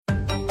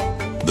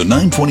The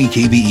 920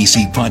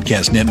 KVEC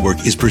Podcast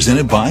Network is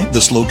presented by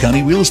the SLO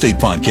County Real Estate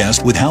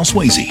Podcast with Hal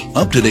Swayze.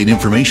 Up-to-date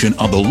information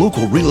on the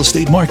local real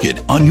estate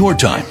market on your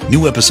time.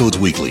 New episodes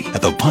weekly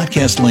at the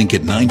podcast link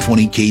at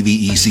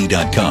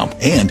 920kvec.com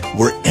and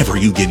wherever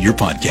you get your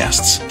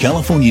podcasts.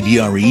 California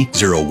DRE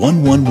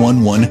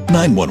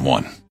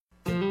 01111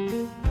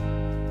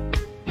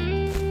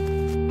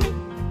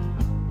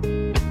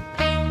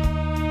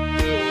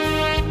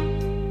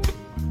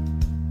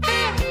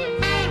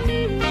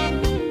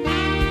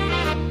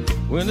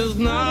 When it's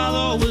not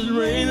always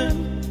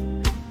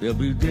raining, there'll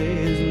be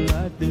days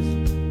like this.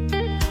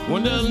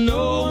 When there's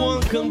no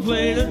one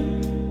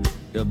complaining,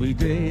 there'll be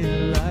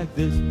days like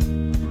this.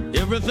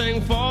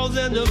 Everything falls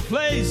into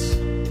place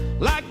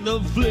like the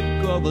flick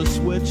of a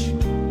switch.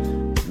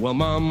 Well,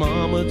 my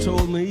mama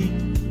told me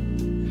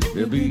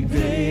there'll be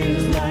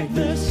days like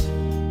this.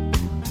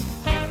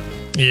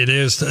 It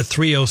is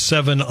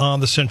 3:07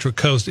 on the Central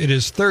Coast. It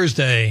is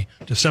Thursday,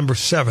 December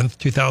 7th,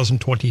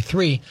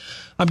 2023.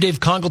 I'm Dave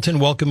Congleton,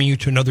 welcoming you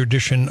to another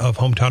edition of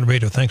Hometown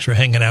Radio. Thanks for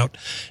hanging out.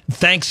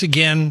 Thanks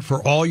again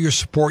for all your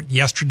support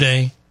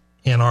yesterday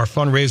in our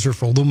fundraiser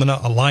for Lumina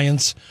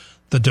Alliance.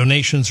 The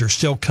donations are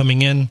still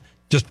coming in.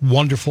 Just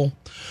wonderful.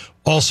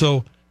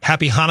 Also,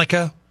 happy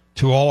Hanukkah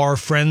to all our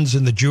friends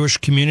in the Jewish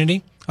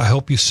community. I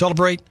hope you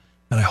celebrate,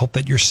 and I hope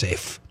that you're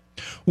safe.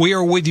 We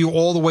are with you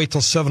all the way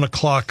till 7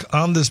 o'clock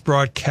on this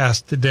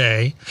broadcast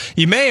today.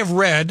 You may have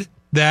read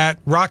that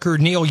rocker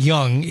Neil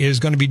Young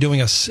is going to be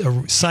doing a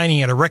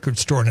signing at a record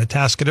store in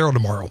Atascadero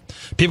tomorrow.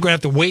 People are going to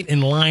have to wait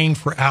in line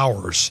for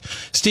hours.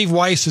 Steve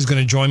Weiss is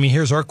going to join me.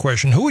 Here's our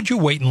question. Who would you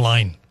wait in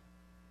line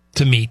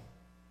to meet?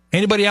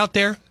 Anybody out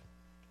there?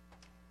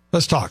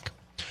 Let's talk.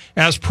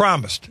 As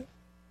promised,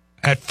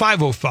 at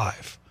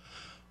 5:05,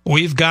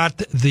 we've got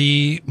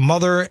the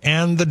mother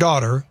and the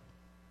daughter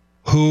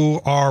who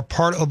are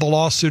part of the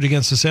lawsuit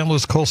against the San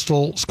Luis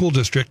Coastal School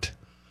District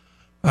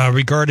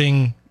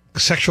regarding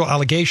sexual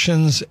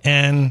allegations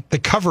and the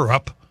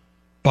cover-up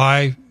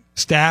by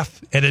staff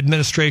and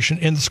administration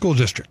in the school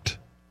district.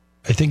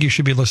 I think you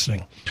should be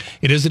listening.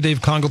 It is the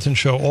Dave Congleton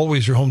Show,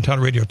 always your hometown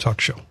radio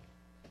talk show.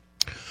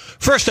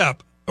 First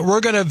up,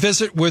 we're going to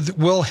visit with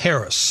Will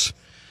Harris.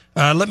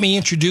 Let me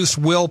introduce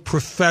Will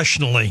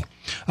professionally.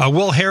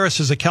 Will Harris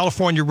is a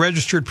California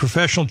registered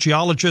professional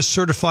geologist,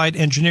 certified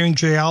engineering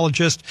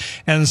geologist,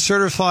 and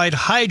certified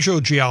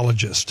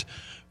hydrogeologist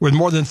with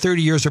more than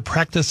 30 years of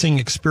practicing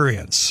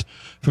experience.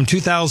 From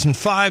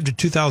 2005 to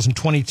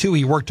 2022,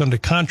 he worked under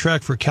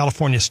contract for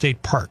California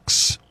State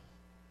Parks.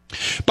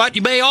 But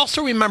you may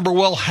also remember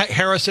Will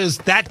Harris as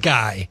that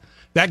guy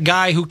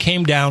who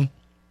came down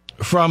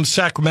from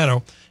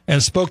Sacramento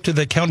and spoke to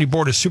the County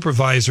Board of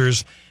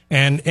Supervisors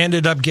and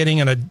ended up getting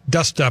in a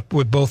dust-up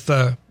with both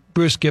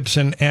Bruce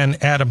Gibson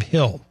and Adam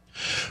Hill.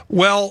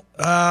 Well,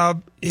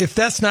 if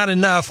that's not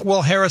enough,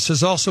 Will Harris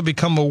has also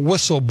become a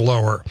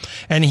whistleblower,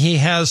 and he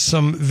has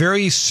some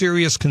very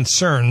serious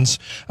concerns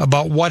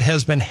about what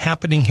has been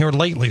happening here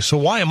lately. So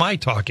why am I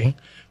talking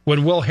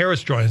when Will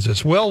Harris joins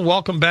us? Will,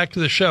 welcome back to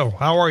the show.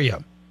 How are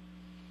you?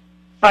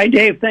 Hi,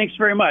 Dave. Thanks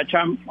very much.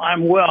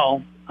 I'm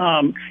well.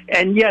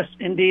 And yes,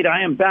 indeed,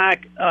 I am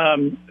back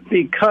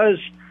because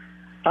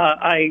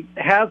I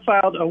have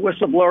filed a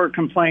whistleblower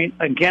complaint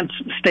against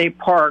state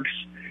parks,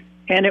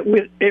 and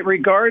it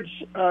regards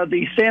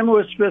the San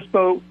Luis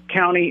Obispo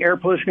County Air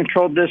Pollution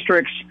Control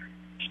District's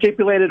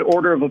stipulated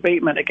order of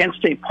abatement against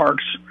state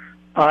parks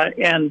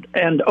and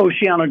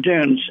Oceano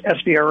Dunes,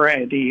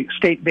 SVRA, the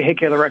State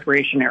Vehicular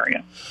Recreation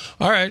Area.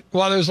 All right.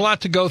 Well, there's a lot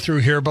to go through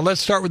here, but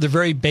let's start with the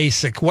very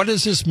basic. What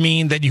does this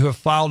mean that you have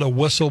filed a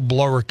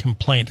whistleblower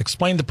complaint?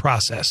 Explain the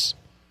process.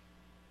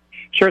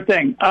 Sure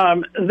thing.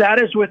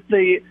 That is with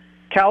the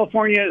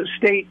California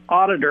State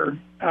Auditor,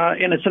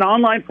 and it's an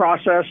online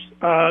process.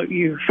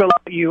 You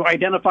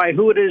identify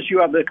who it is you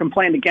have the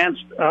complaint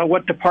against,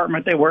 what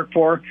department they work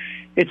for.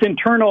 It's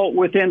internal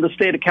within the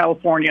state of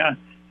California.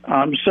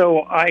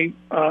 So I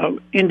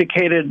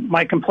indicated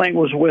my complaint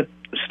was with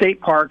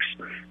state parks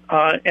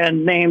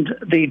and named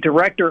the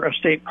director of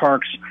state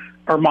parks,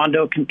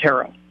 Armando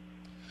Quintero.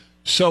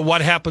 So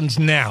what happens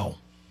now?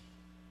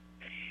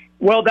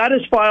 Well, that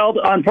is filed.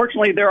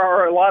 Unfortunately, there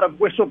are a lot of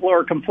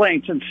whistleblower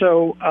complaints. And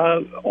so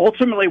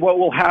ultimately what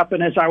will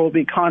happen is I will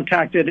be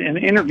contacted and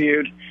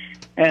interviewed.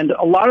 And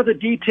a lot of the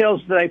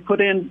details that I put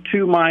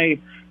into my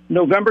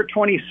November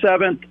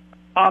 27th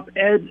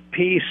op-ed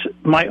piece,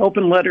 my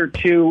open letter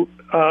to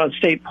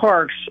state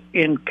parks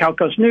in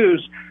CalCoast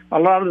News, a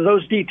lot of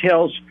those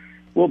details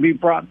will be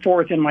brought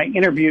forth in my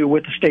interview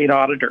with the state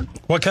auditor.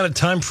 What kind of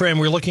time frame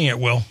are we looking at,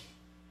 Will?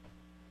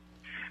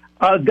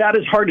 That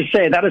is hard to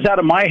say. That is out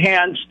of my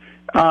hands.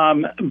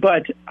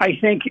 But I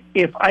think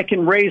if I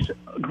can raise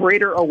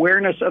greater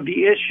awareness of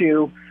the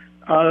issue,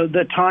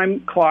 the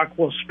time clock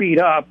will speed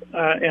up,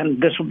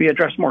 and this will be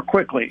addressed more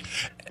quickly.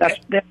 That's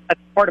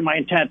part of my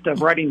intent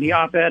of writing the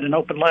op-ed and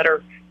open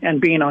letter and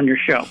being on your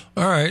show.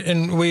 All right,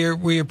 and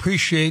we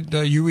appreciate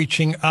you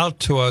reaching out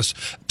to us.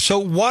 So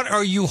what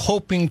are you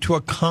hoping to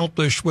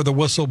accomplish with a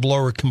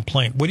whistleblower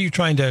complaint? What are you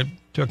trying to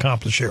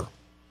accomplish here?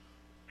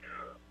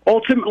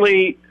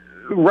 Ultimately,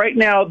 right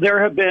now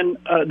there has been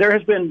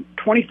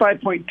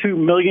 $25.2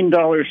 million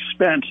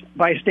spent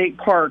by state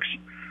parks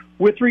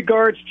with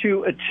regards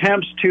to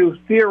attempts to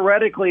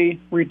theoretically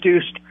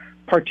reduce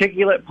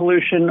particulate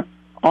pollution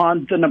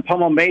on the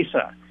Nipomo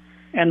Mesa.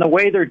 And the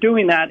way they're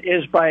doing that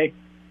is by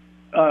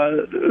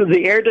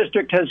the Air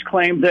District has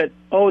claimed that,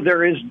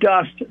 there is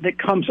dust that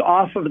comes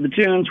off of the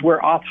dunes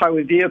where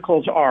off-highway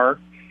vehicles are,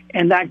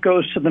 and that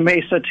goes to the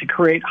mesa to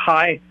create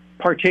high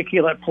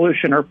particulate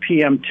pollution, or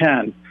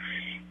PM10.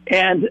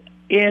 And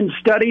in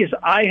studies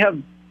I have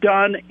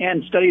done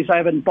and studies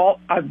I've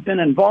been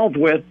involved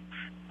with,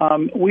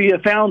 we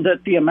have found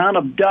that the amount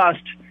of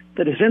dust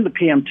that is in the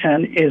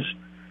PM10 is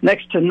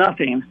next to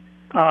nothing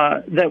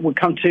that would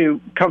come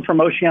from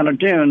Oceano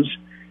Dunes.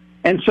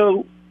 And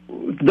so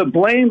the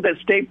blame that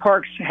State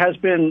Parks has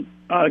been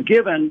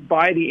given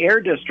by the Air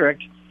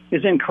District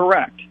is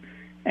incorrect.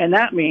 And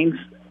that means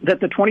that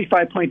the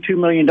 $25.2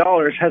 million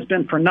has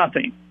been for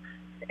nothing.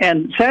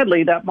 And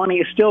sadly, that money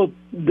is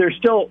there's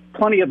still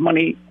plenty of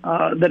money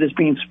that is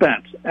being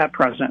spent at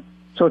present.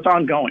 So it's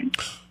ongoing.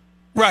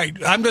 Right.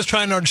 I'm just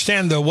trying to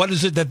understand, though, what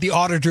is it that the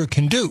auditor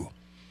can do?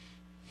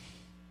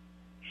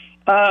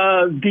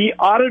 The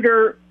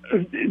auditor,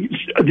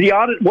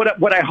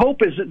 what I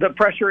hope is that the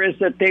pressure is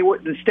that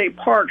the state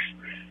parks,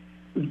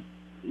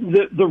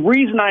 the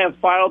reason I have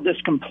filed this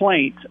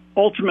complaint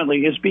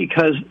ultimately is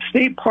because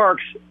state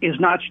parks is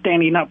not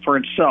standing up for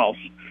itself.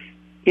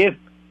 If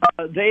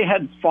they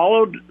had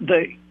followed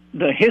the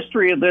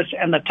history of this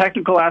and the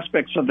technical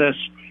aspects of this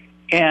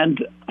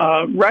and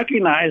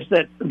recognized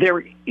that there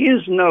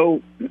is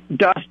no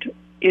dust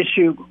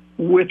issue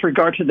with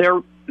regard to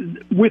the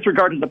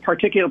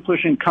particulate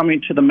pollution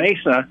coming to the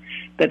mesa,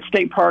 that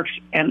state parks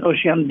and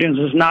Oceano Dunes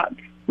is not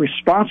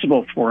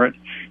responsible for it,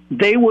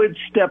 they would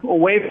step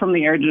away from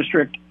the Air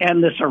District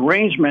and this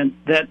arrangement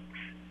that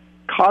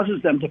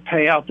causes them to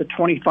pay out the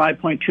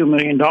 $25.2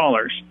 million.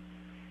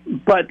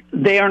 But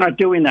they are not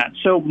doing that.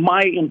 So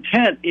my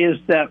intent is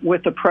that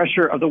with the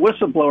pressure of the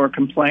whistleblower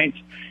complaints,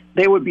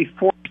 they would be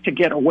forced to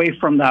get away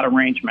from that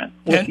arrangement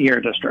with the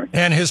Air District.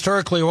 And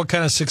historically, what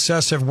kind of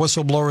success have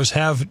whistleblowers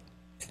have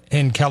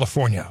in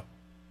California?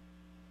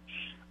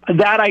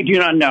 That I do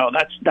not know.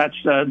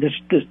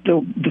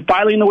 The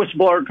filing the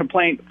whistleblower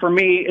complaint for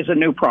me is a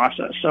new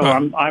process. So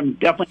I'm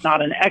definitely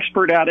not an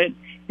expert at it.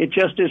 It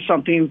just is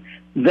something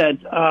that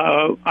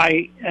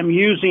I am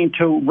using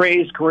to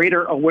raise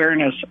greater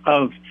awareness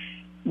of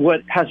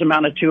what has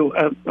amounted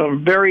to a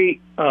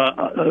very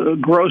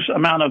gross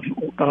amount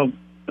of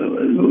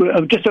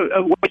just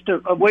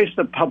a waste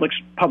of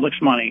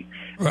public's money.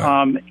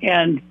 Right.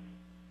 And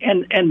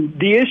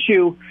the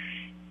issue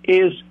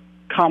is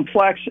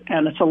complex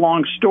and it's a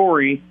long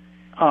story.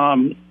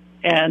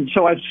 And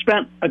so I've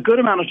spent a good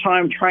amount of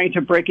time trying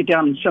to break it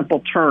down in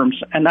simple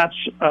terms, and that's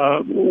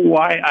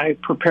why I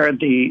prepared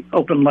the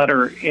open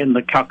letter in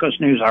the Cal Coast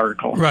News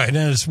article. Right, and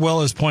as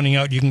well as pointing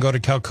out, you can go to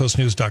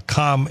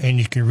calcoastnews.com and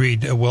you can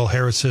read Will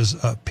Harris's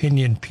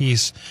opinion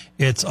piece.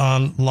 It's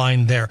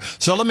online there.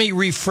 So let me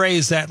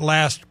rephrase that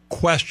last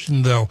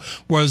question, though.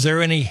 Was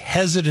there any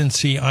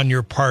hesitancy on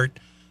your part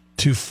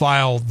to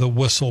file the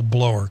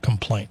whistleblower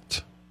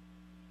complaint?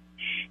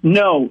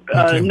 No,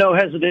 no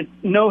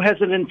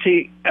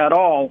hesitancy at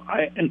all.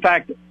 In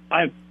fact,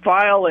 I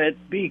file it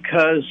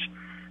because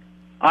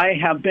I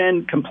have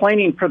been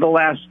complaining for the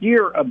last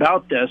year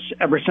about this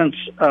ever since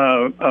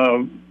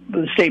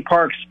the state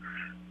parks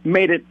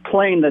made it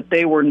plain that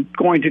they were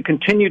going to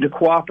continue to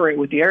cooperate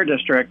with the Air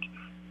District.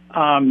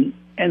 And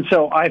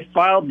so I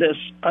filed this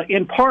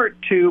in part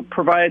to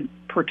provide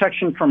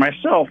protection for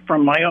myself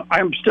from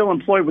I'm still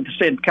employed with the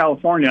state of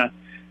California.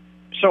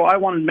 So I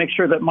wanted to make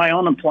sure that my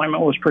own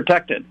employment was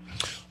protected.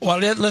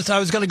 Well, I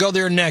was going to go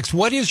there next.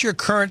 What is your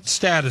current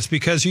status?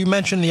 Because you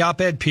mentioned the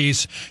op-ed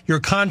piece,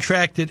 your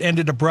contract had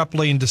ended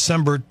abruptly in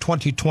December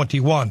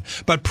 2021.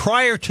 But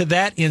prior to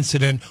that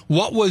incident,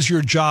 what was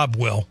your job,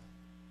 Will?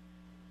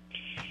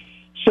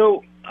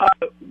 So,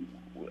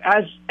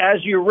 as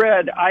you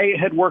read, I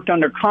had worked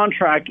under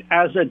contract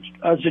as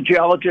a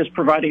geologist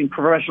providing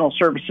professional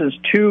services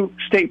to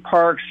state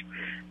parks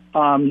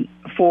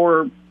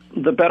for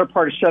the better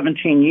part of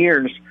 17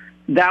 years.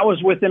 That was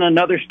within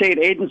another state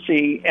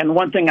agency, and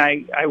one thing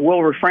I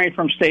will refrain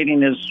from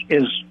stating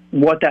is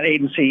what that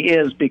agency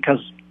is, because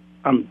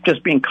I'm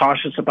just being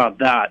cautious about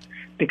that,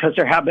 because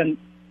there have been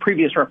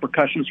previous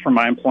repercussions for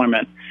my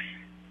employment.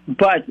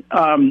 But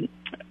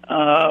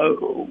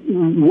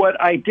what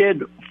I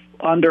did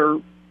under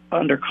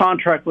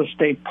contract with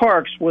state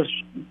parks was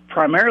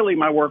primarily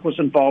my work was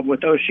involved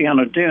with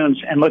Oceano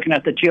Dunes and looking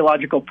at the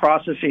geological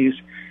processes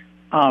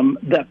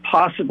that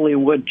possibly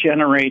would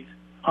generate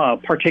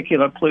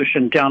particulate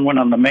pollution downwind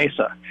on the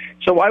mesa.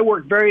 So I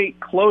worked very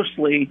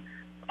closely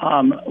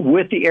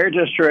with the Air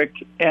District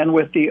and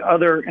with the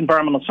other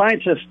environmental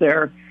scientists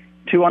there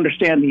to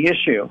understand the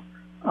issue.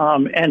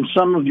 And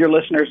some of your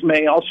listeners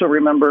may also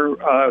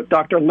remember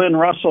Dr. Lynn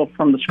Russell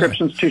from the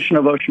Scripps Institution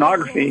of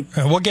Oceanography.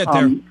 We'll get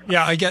there.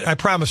 I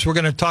promise we're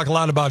going to talk a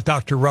lot about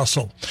Dr.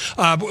 Russell.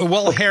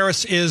 Will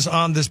Harris is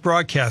on this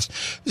broadcast.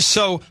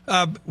 So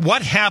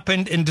what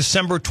happened in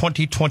December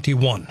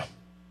 2021?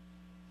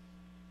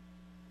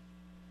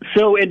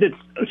 So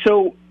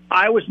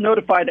I was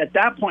notified at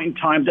that point in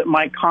time that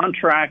my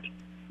contract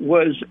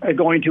was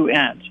going to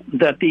end,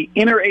 that the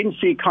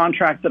interagency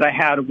contract that I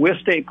had with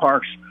state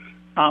parks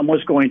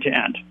was going to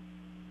end.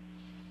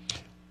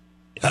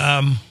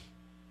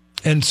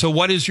 And so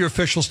what is your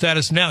official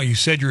status now? You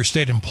said you're a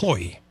state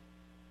employee.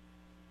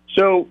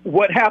 So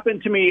what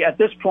happened to me at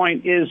this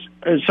point is,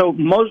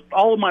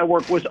 all of my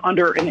work was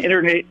under an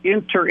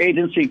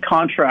interagency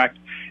contract.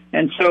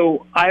 And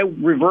so I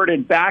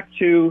reverted back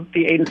to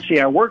the agency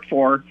I worked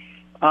for,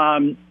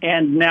 and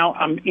now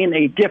I'm in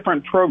a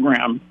different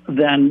program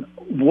than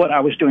what I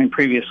was doing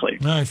previously.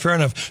 All right, fair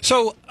enough.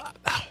 So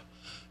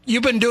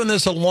you've been doing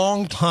this a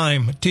long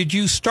time. Did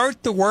you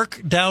start the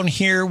work down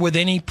here with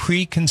any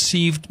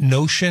preconceived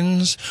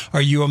notions?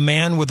 Are you a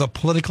man with a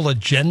political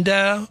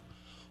agenda?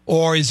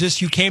 Or is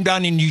this you came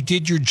down and you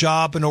did your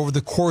job, and over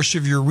the course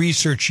of your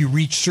research, you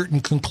reached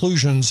certain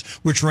conclusions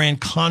which ran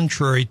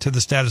contrary to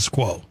the status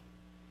quo?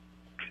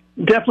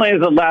 Definitely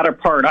the latter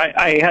part.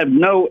 I had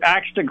no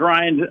axe to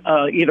grind,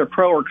 either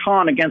pro or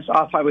con, against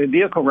off-highway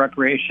vehicle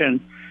recreation.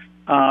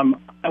 I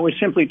was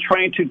simply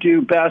trying to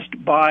do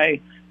best by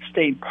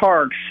state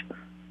parks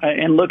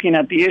and looking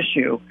at the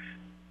issue.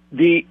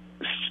 The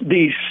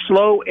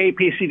SLO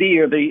APCD,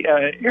 or the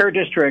Air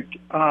District,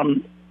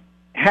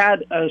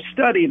 had a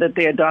study that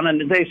they had done,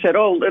 and they said,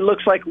 "Oh, it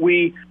looks like it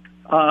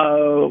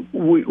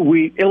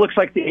looks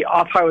like the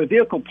off-highway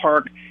vehicle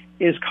park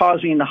is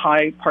causing the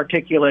high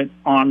particulate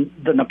on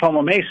the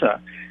Nipomo Mesa."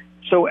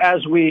 So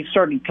as we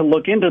started to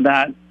look into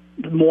that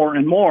more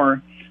and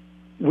more,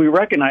 we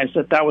recognized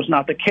that that was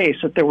not the case,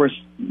 that there was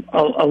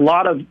a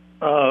lot of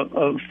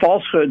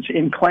falsehoods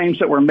in claims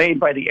that were made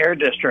by the Air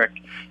District.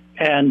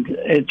 And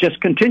it just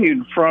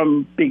continued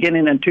from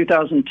beginning in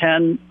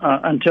 2010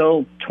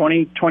 until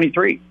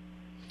 2023.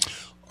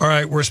 All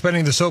right, we're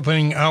spending this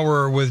opening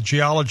hour with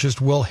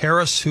geologist Will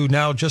Harris, who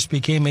now just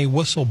became a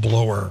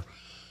whistleblower,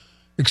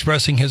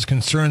 expressing his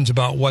concerns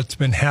about what's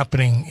been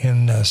happening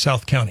in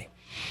South County.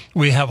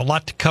 We have a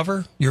lot to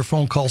cover. Your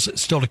phone calls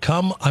still to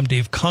come. I'm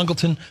Dave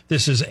Congleton.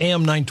 This is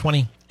AM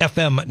 920,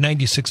 FM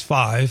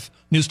 96.5,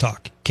 News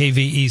Talk,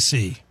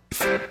 KVEC.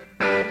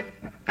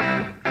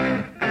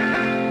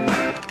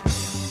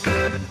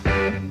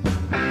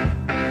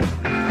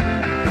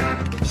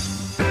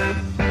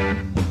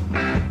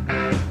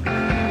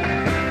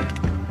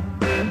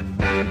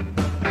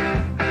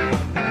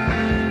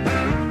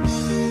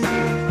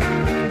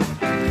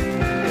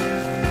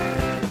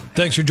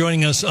 Thanks for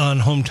joining us on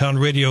Hometown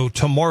Radio.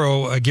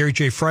 Tomorrow, Gary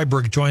J.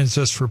 Freiberg joins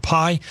us for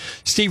Pie.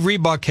 Steve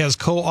Rebuck has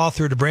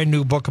co-authored a brand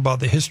new book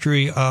about the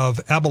history of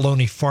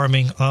abalone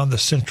farming on the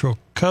Central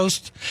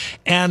Coast.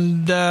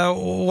 And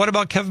what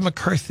about Kevin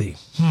McCarthy?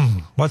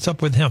 What's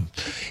up with him?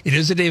 It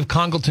is a Dave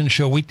Congleton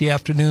Show, weekday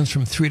afternoons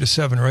from 3 to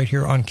 7 right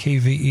here on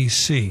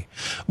KVEC.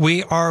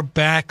 We are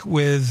back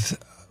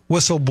with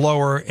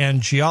whistleblower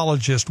and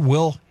geologist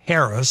Will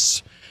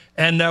Harris.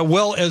 And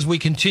Will, as we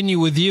continue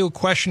with you, a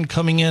question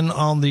coming in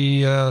on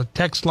the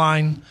text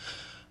line.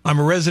 I'm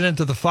a resident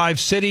of the 5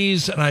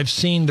 cities, and I've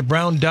seen the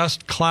brown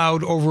dust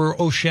cloud over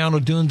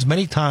Oceano Dunes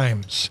many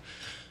times.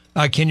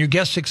 Can your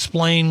guest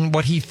explain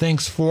what he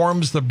thinks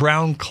forms the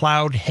brown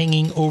cloud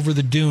hanging over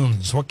the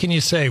dunes? What can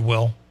you say,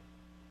 Will?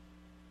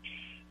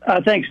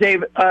 Thanks,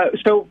 Dave.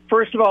 So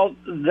first of all,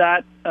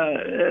 that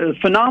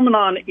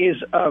phenomenon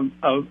is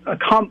a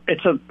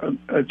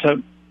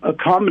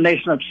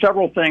combination of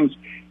several things,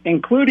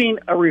 including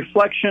a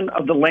reflection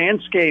of the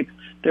landscape.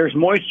 There's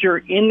moisture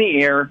in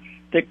the air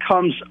that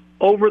comes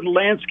over the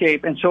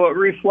landscape, and so it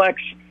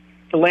reflects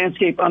the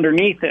landscape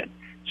underneath it.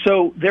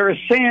 So there is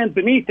sand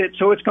beneath it,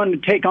 so it's going to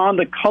take on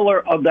the color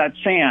of that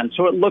sand,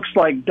 so it looks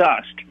like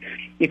dust.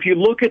 If you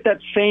look at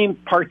that same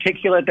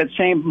particulate, that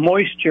same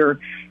moisture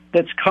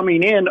that's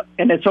coming in,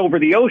 and it's over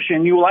the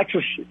ocean, you will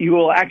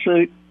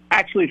actually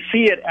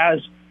see it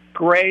as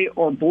gray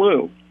or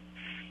blue.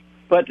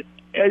 But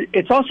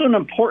it's also an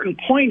important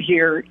point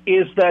here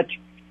is that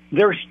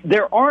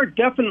there are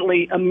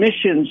definitely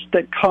emissions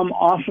that come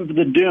off of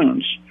the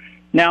dunes.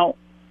 Now,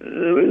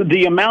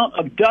 the amount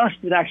of dust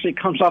that actually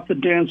comes off the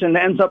dunes and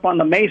ends up on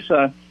the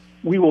mesa,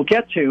 we will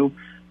get to.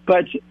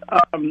 But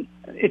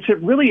it's a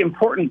really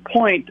important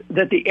point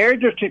that the Air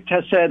District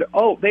has said,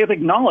 they've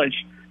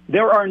acknowledged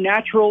there are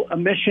natural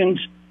emissions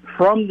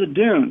from the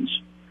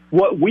dunes.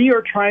 What we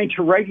are trying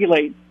to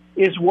regulate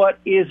is what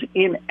is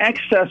in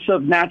excess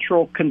of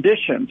natural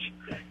conditions.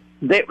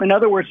 In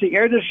other words, the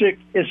Air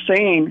District is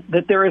saying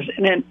that there is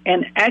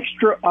an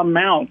extra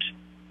amount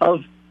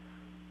of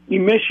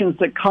emissions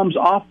that comes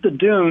off the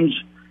dunes,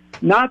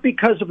 not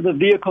because of the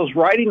vehicles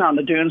riding on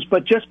the dunes,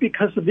 but just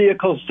because the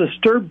vehicles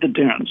disturb the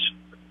dunes.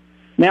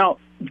 Now,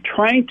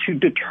 trying to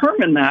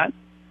determine that,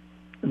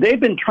 they've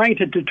been trying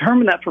to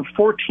determine that for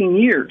 14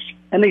 years.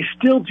 and they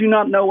still do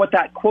not know what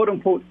that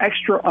quote-unquote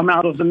extra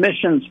amount of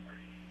emissions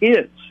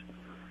is.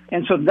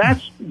 And so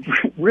that's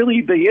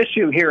really the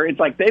issue here. It's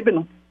like they've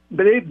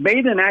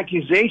made an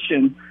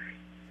accusation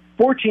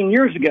 14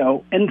 years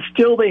ago, and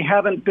still they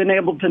haven't been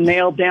able to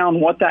nail down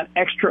what that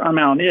extra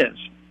amount is.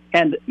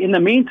 And in the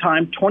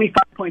meantime,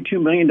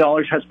 $25.2 million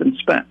has been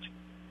spent.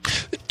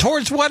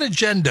 Towards what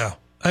agenda?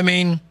 I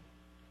mean,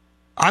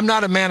 I'm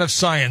not a man of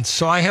science,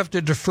 so I have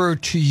to defer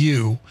to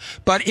you.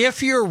 But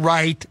if you're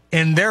right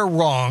and they're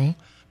wrong,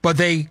 but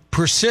they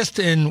persist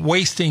in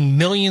wasting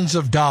millions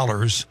of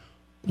dollars,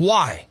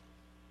 why?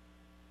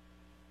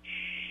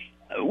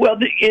 Well,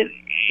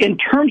 in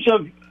terms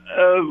of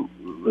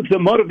the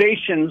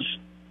motivations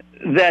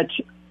that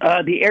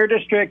the Air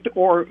District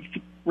or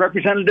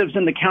representatives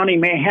in the county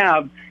may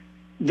have,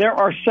 there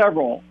are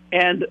several.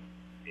 And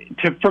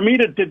for me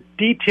to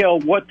detail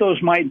what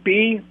those might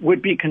be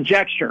would be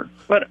conjecture.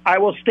 But I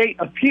will state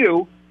a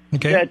few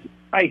that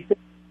I think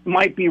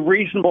might be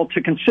reasonable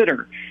to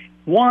consider.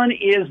 One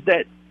is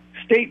that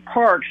state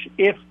parks,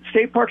 if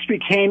state parks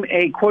became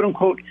a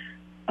quote-unquote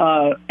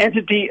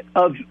entity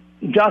of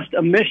just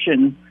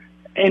emission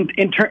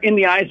in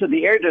the eyes of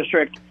the Air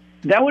District,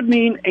 that would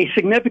mean a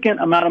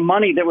significant amount of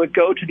money that would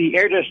go to the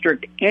Air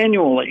District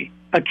annually,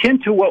 akin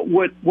to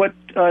what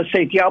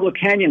say, Diablo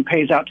Canyon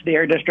pays out to the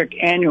Air District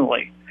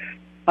annually.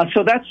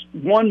 So that's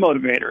one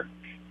motivator.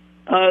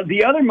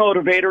 The other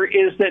motivator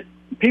is that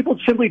people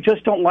simply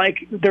just don't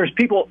like,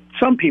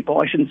 some people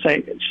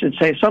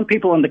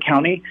in the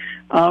county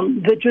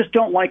that just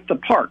don't like the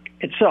park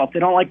itself. They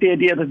don't like the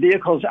idea of the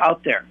vehicles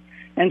out there.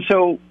 And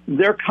so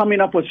they're coming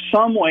up with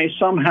some way,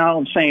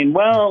 somehow, saying,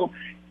 well,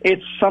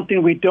 it's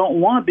something we don't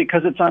want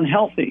because it's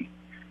unhealthy.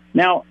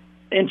 Now,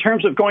 in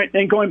terms of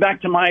going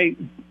back to my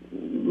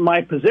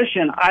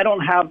position, I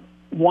don't have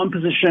one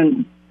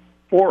position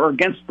for or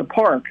against the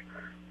park.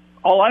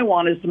 All I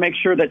want is to make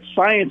sure that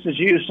science is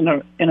used in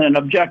an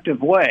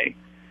objective way.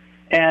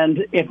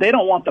 And if they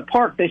don't want the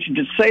park, they should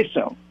just say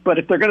so. But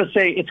if they're going to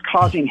say it's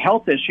causing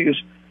health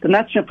issues, then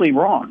that's simply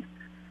wrong.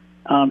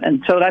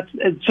 And so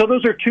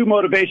those are two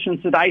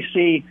motivations that I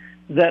see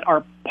that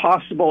are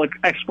possible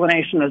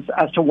explanation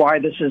as to why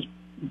this has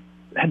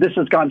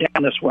gone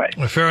down this way.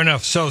 Well, fair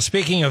enough. So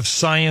speaking of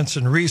science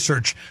and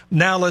research,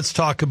 now let's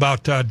talk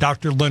about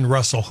Dr. Lynn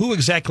Russell. Who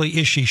exactly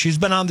is she? She's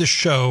been on this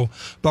show,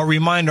 but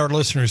remind our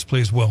listeners,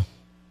 please, Will.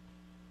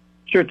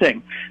 Sure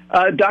thing.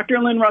 Dr.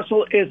 Lynn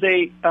Russell is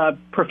a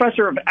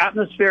professor of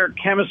atmospheric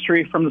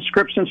chemistry from the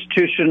Scripps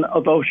Institution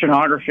of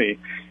Oceanography.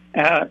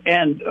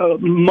 And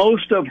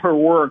most of her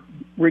work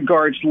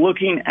regards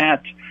looking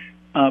at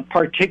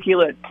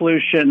particulate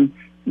pollution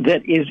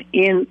that is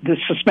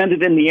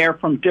suspended in the air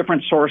from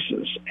different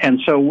sources.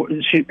 And so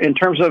in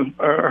terms of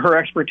her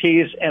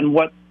expertise and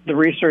what the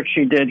research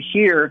she did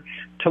here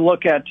to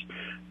look at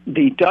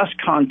the dust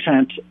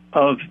content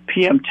of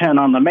PM10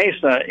 on the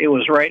Mesa, it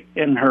was right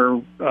in her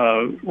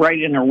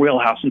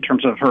wheelhouse in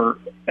terms of her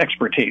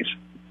expertise.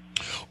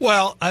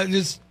 Well,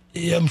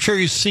 I'm sure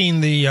you've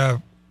seen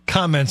the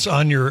comments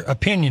on your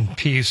opinion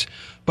piece,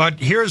 but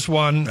here's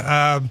one.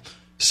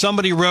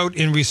 Somebody wrote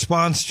in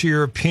response to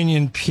your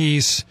opinion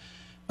piece,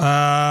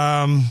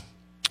 Mr.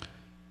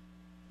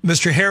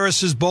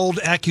 Harris's bold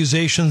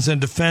accusations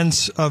and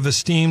defense of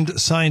esteemed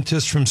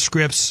scientist from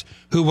Scripps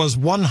who was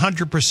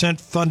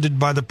 100% funded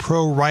by the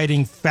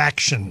pro-writing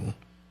faction.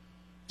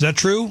 Is that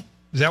true?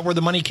 Is that where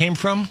the money came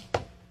from?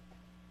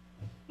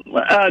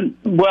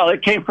 Well,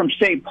 it came from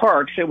state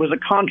parks. It was a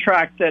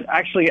contract that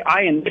actually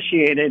I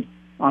initiated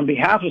on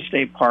behalf of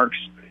state parks.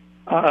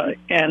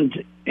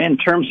 And in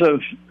terms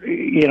of,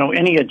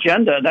 any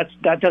agenda,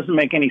 that doesn't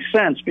make any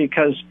sense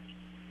because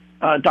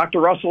Dr.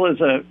 Russell is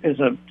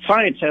a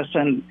scientist,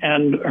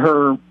 and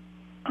her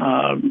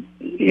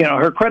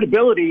her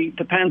credibility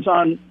depends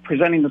on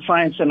presenting the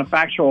science in a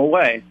factual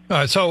way.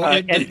 So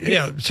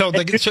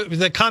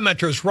the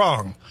commenter is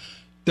wrong.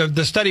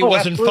 The study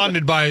wasn't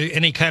funded by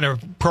any kind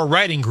of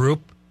pro-writing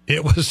group.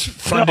 It was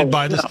funded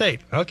by the state.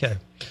 Okay.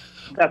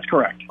 That's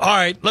correct. All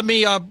right, let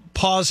me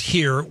pause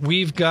here.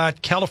 We've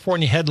got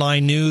California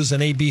Headline News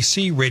and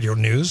ABC Radio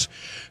News.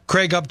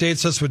 Craig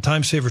updates us with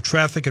time saver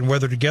traffic and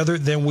weather together.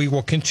 Then we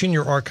will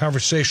continue our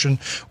conversation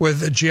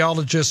with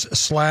geologist /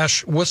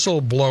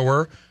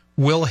 whistleblower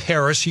Will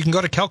Harris. You can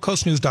go to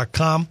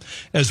calcoastnews.com.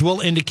 As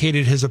Will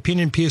indicated, his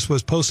opinion piece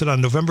was posted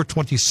on November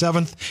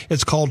 27th.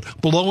 It's called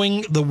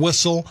Blowing the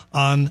Whistle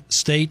on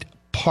State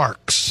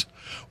Parks.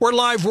 We're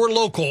live, we're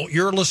local.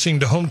 You're listening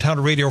to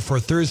Hometown Radio for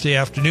Thursday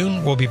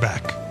afternoon. We'll be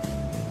back.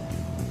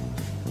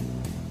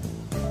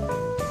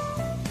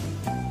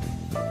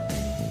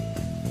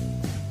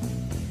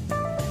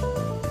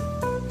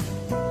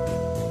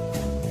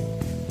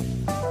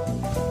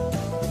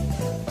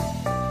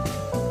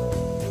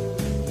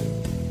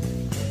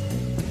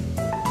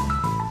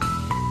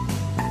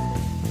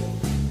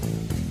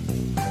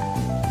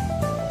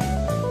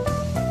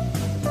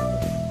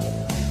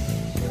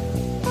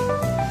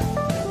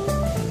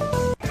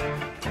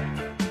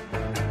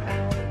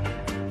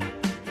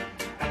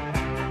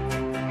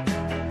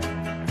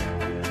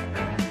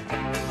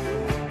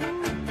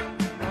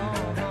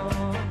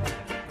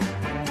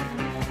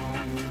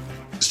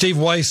 Steve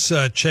Weiss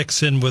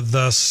checks in with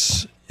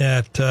us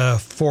at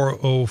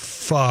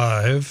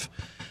 4:05.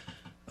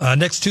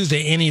 Next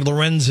Tuesday, Annie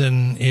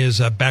Lorenzen is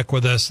back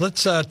with us.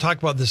 Let's talk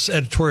about this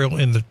editorial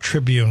in the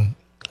Tribune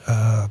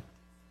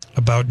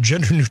about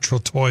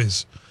gender-neutral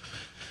toys.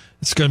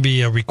 It's going to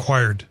be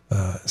required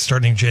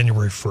starting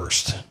January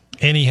 1st.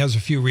 Annie has a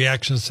few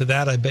reactions to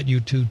that. I bet you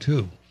do,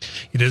 too.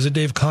 It is a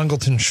Dave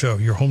Congleton show,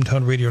 your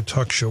hometown radio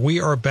talk show.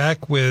 We are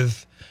back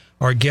with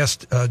our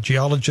guest,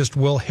 geologist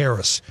Will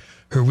Harris,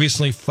 who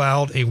recently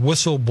filed a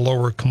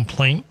whistleblower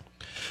complaint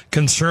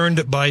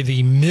concerned by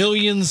the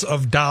millions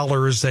of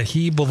dollars that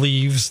he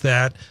believes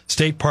that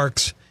State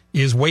Parks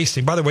is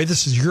wasting. By the way,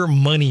 this is your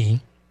money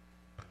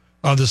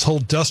on this whole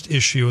dust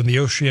issue in the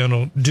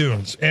Oceano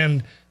Dunes.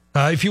 And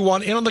if you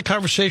want in on the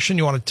conversation,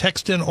 you want to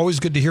text in, always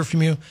good to hear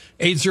from you,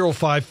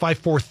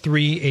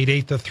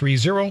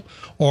 805-543-8830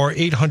 or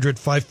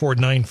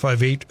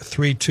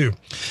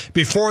 800-549-5832.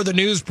 Before the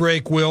news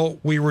break, Will,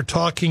 we were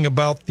talking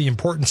about the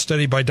important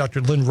study by Dr.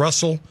 Lynn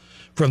Russell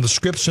from the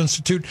Scripps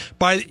Institute.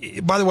 By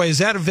the way, is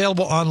that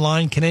available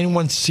online? Can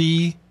anyone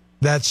see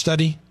that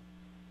study?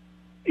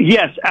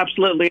 Yes,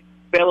 absolutely.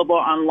 Available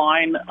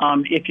online.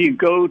 If you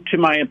go to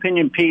my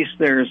opinion piece,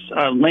 there's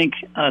a link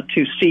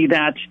to see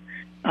that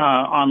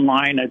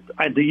online.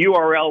 The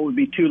URL would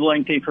be too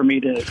lengthy for me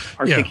to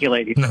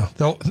articulate. Yeah,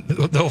 no,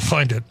 they'll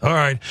find it. All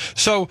right.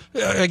 So,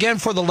 again,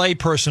 for the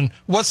layperson,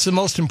 what's the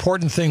most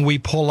important thing we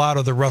pull out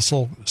of the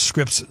Russell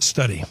Scripps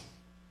study?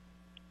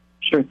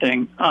 Sure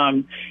thing.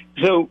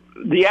 So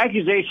the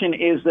accusation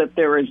is that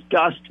there is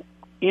dust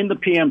in the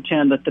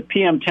PM10, that the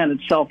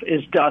PM10 itself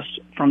is dust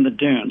from the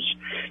dunes.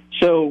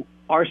 So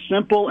our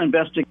simple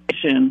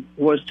investigation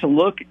was to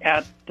look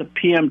at the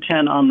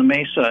PM10 on the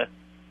mesa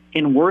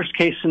in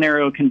worst-case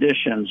scenario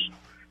conditions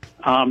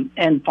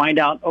and find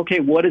out, okay,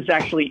 what is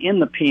actually in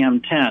the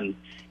PM10?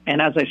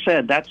 And as I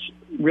said, that's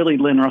really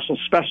Lynn Russell's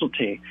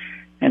specialty.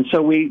 And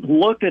so we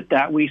looked at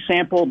that. We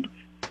sampled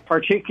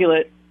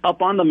particulate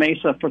up on the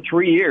mesa for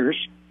 3 years,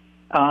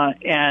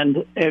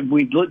 and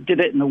we did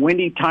it in the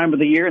windy time of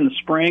the year, in the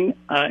spring,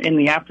 in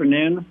the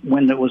afternoon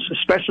when it was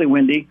especially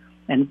windy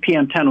and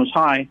PM10 was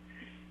high.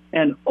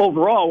 And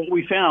overall, what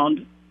we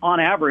found, on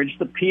average,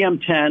 the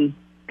PM10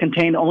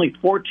 contained only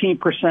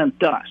 14%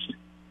 dust.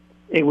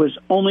 It was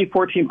only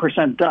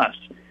 14% dust.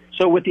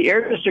 So with the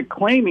Air District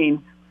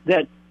claiming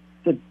that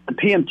the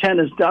PM10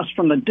 is dust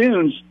from the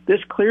dunes,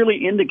 this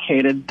clearly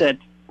indicated that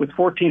with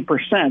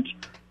 14%,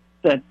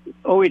 that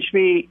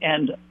OHV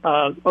and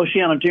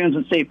Oceano Dunes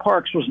and State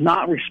Parks was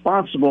not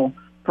responsible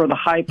for the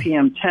high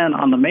PM10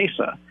 on the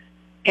mesa.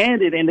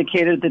 And it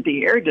indicated that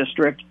the Air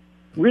District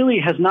really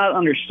has not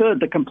understood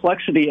the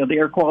complexity of the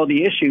air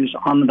quality issues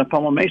on the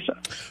Tacoma Mesa.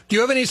 Do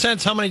you have any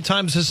sense how many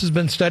times this has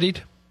been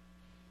studied?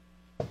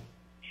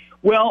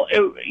 Well,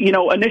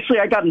 initially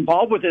I got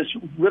involved with this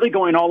really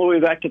going all the way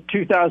back to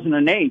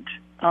 2008.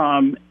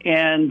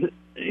 And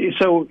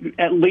so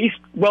at least,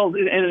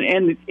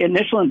 and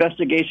initial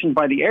investigation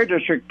by the Air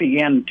District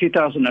began in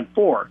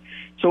 2004.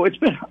 So it's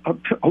been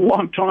a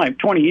long time,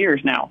 20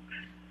 years now.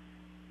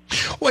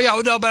 Well, yeah,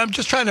 no, but I'm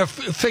just trying to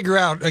figure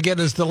out, again,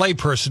 as the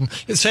layperson,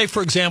 say,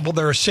 for example,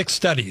 there are 6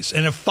 studies,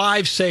 and if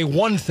 5 say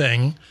one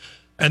thing,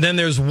 and then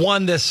there's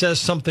one that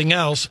says something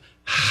else,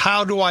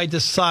 how do I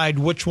decide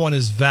which one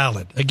is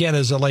valid, again,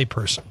 as a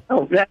layperson?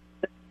 Oh,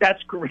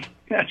 that's great.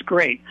 That's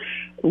great.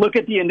 Look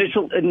at the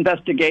initial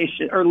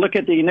investigation, or look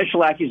at the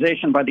initial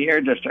accusation by the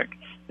Air District.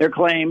 Their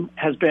claim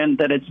has been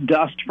that it's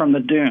dust from the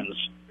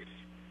dunes.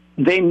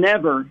 They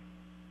never,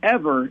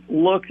 ever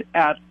looked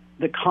at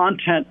the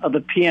content of the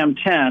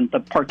PM10, the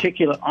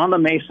particulate on the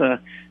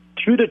mesa,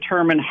 to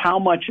determine how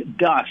much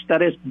dust,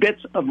 that is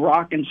bits of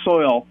rock and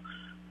soil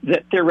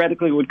that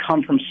theoretically would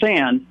come from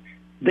sand.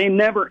 They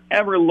never,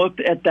 ever looked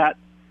at that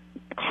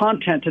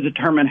content to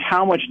determine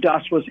how much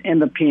dust was in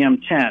the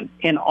PM10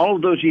 in all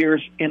of those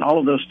years, in all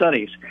of those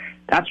studies.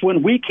 That's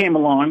when we came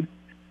along,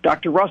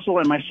 Dr. Russell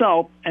and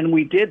myself, and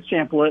we did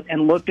sample it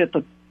and looked at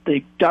the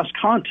dust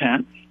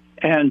content,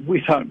 and we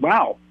thought,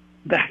 wow,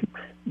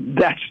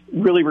 that's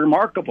really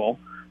remarkable.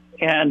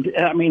 And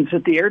that means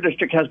that the Air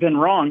District has been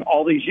wrong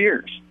all these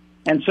years.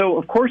 And so,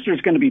 of course,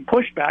 there's going to be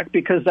pushback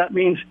because that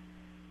means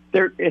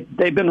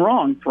they've been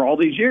wrong for all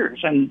these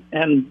years.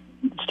 And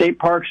state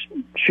parks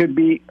should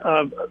be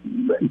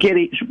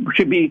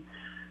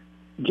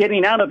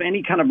getting out of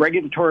any kind of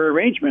regulatory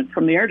arrangement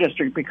from the Air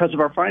District because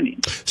of our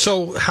findings.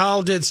 So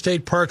how did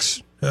state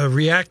parks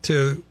react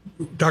to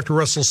Dr.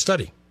 Russell's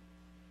study?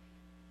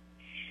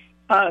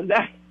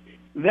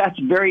 That's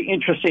very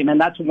interesting, and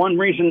that's one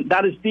reason.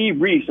 That is the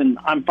reason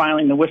I'm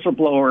filing the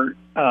whistleblower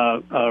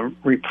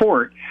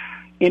report.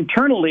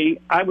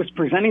 Internally, I was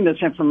presenting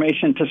this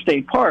information to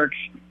state parks,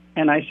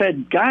 and I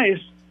said, "Guys,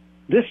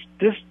 this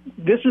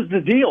is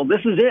the deal.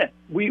 This is it.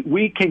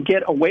 We can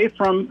get away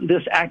from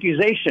this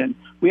accusation.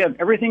 We have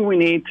everything we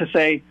need to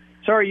say,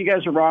 sorry, you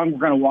guys are wrong. We're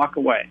going to walk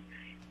away."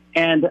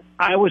 And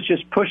I was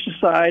just pushed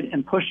aside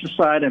and pushed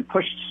aside and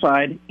pushed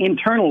aside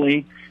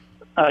internally.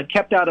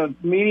 Kept out of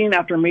meeting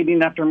after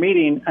meeting after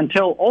meeting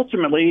until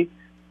ultimately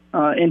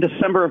in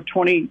December of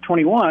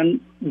 2021,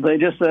 they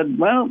just said,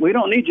 well, we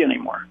don't need you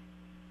anymore.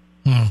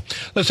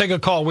 Let's take a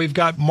call. We've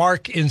got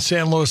Mark in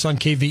San Luis on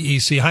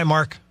KVEC. Hi,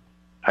 Mark.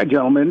 Hi,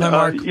 gentlemen. Hi,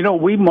 Mark.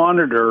 We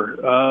monitor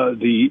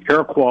the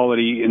air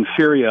quality in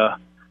Syria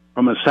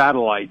from a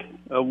satellite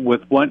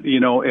with one,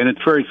 and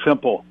it's very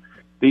simple.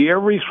 The Air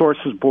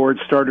Resources Board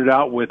started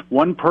out with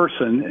one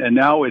person, and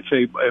now it's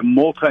a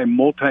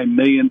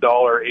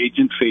multi-million-dollar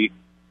agency.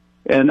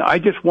 And I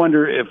just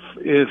wonder if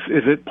is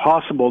it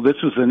possible this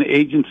is an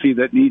agency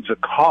that needs a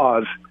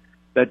cause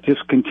that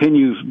just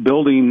continues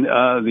building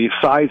the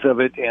size of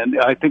it, and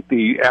I think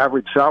the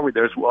average salary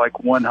there's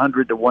like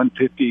 100 to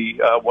 150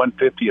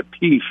 a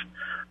piece,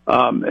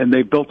 and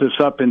they built this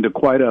up into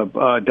quite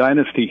a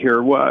dynasty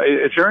here. Well,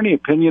 is there any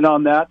opinion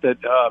on that? That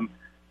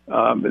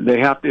they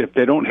have to, if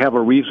they don't have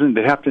a reason,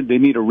 they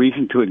need a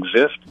reason to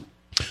exist?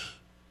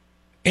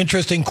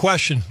 Interesting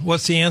question.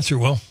 What's the answer,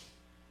 Will?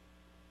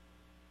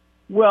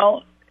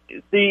 Well,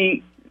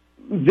 they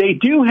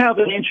do have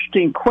an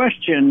interesting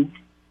question,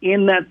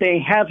 in that they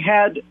have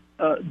had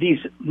these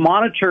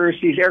monitors,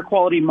 these air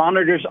quality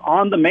monitors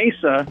on the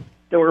mesa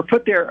that were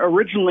put there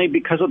originally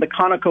because of the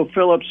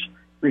ConocoPhillips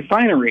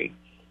refinery.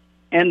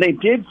 And they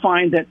did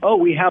find that,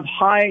 we have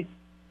high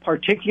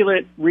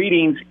particulate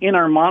readings in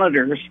our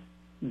monitors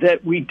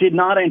that we did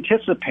not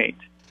anticipate.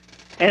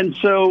 And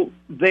so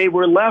they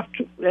were left,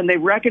 and they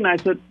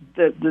recognized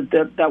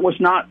that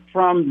was not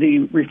from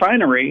the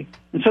refinery.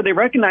 And so they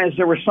recognized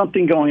there was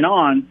something going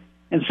on.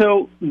 And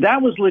so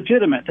that was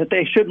legitimate, that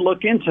they should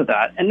look into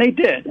that. And they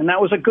did, and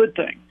that was a good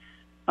thing.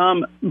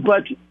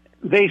 But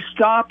they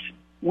stopped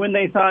when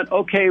they thought,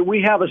 okay,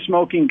 we have a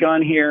smoking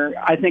gun here.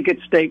 I think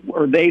it's they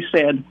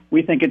said,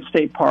 we think it's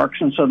state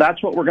parks. And so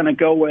that's what we're going to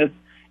go with,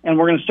 and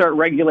we're going to start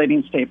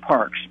regulating state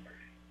parks.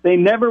 They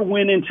never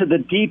went into the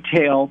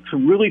detail to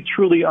really,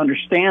 truly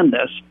understand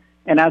this.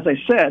 And as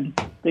I said,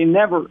 they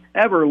never,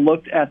 ever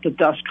looked at the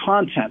dust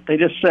content. They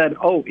just said,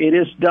 it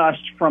is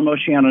dust from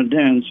Oceano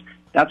Dunes.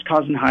 That's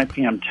causing high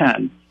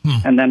PM10.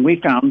 And then we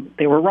found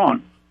they were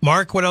wrong.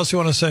 Mark, what else you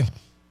want to say?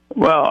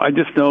 Well, I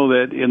just know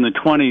that in the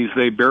 20s,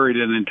 they buried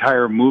an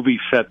entire movie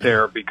set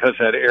there because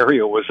that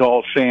area was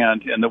all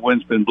sand, and the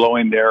wind's been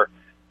blowing there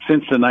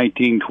since the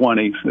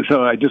 1920s.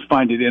 So I just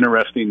find it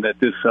interesting that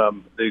this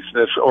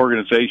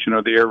organization,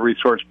 or the Air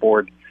Resource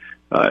Board,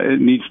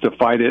 it needs to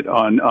fight it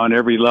on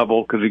every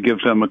level because it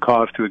gives them a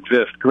cause to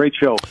exist. Great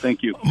show.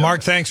 Thank you.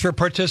 Mark, thanks for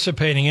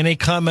participating. Any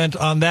comment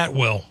on that,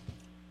 Will?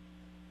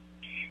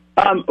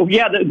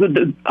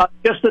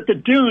 Just that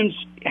the dunes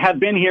have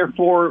been here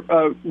for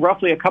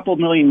roughly a couple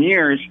million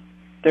years.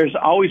 There's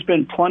always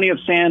been plenty of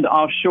sand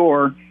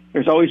offshore.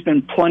 There's always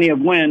been plenty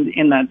of wind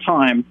in that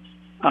time.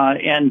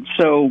 And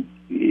so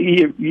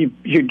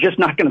you're just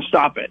not going to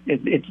stop it.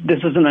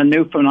 This isn't a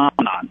new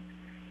phenomenon.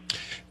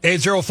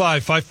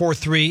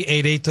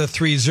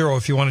 805-543-8830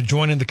 if you want to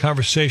join in the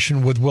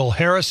conversation with Will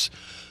Harris.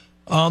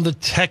 On the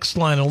text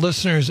line, a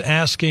listener is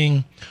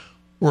asking,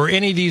 were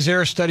any of these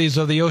air studies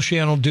of the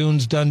Oceano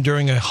Dunes done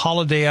during a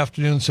holiday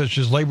afternoon, such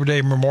as Labor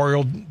Day,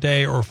 Memorial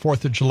Day, or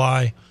 4th of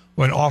July,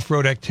 when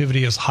off-road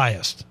activity is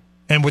highest?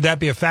 And would that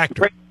be a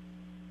factor?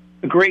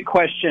 Great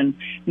question.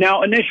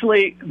 Now,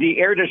 initially, the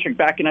Air District,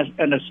 back in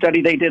a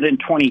study they did in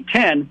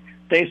 2010,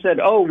 they said,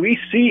 we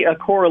see a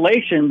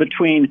correlation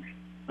between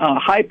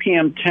high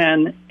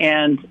PM10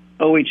 and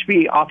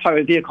OHV,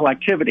 off-highway vehicle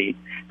activity.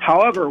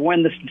 However,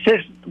 when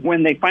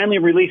they finally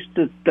released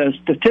the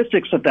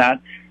statistics of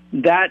that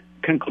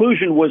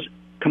conclusion was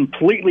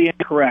completely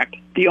incorrect.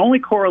 The only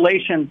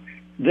correlation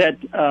that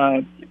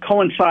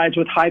coincides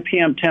with high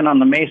PM10 on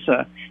the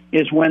mesa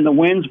is when the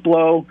winds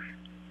blow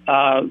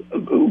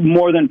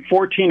more than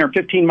 14 or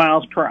 15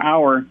 miles per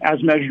hour,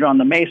 as measured on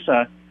the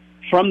mesa,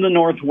 from the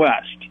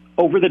northwest,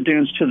 over the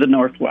dunes to the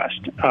northwest,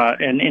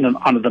 and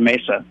onto the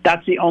mesa.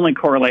 That's the only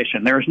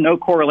correlation. There is no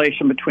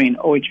correlation between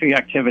OHV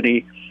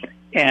activity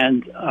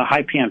and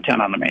high PM10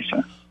 on the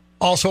mesa.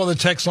 Also on the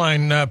text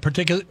line,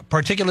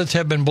 particulates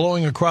have been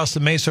blowing across the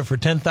mesa for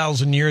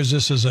 10,000 years.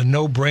 This is a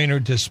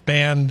no-brainer.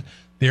 Disband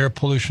the Air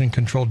Pollution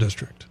Control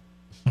District.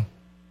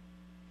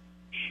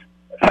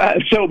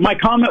 So my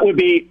comment would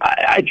be,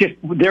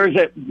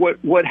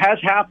 what has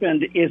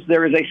happened is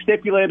there is a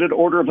stipulated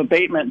order of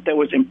abatement that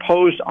was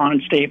imposed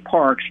on state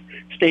parks.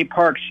 State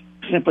parks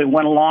simply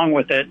went along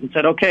with it and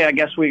said, okay, I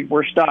guess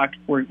we're stuck.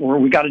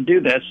 We got to do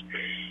this.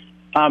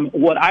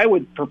 What I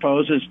would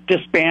propose is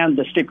disband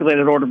the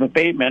stipulated order of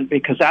abatement,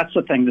 because that's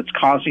the thing that's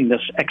causing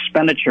this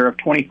expenditure of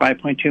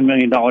 $25.2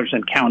 million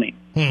in county.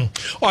 All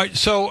right.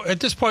 So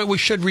at this point, we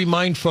should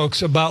remind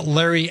folks about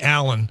Larry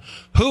Allen.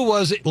 Who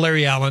was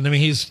Larry Allen? I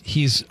mean,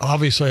 he's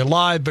obviously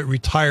alive, but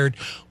retired.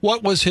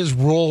 What was his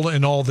role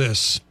in all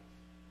this?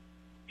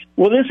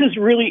 Well, this is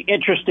really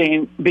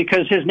interesting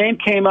because his name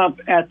came up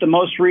at the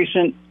most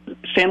recent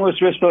San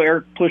Luis Obispo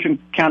Air Pollution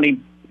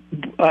County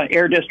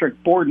Air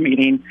District Board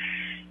meeting.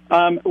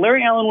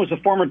 Larry Allen was a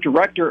former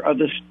director of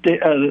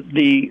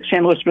the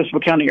San Luis Obispo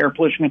County Air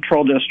Pollution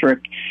Control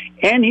District,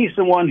 and he's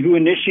the one who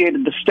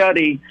initiated the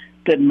study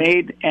that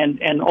made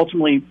and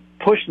ultimately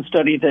pushed the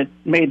study that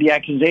made the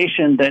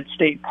accusation that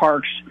state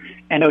parks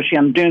and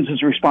Oceana Dunes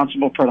is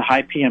responsible for the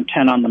high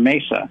PM10 on the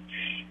Mesa.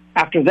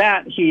 After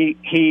that,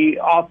 he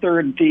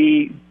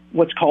authored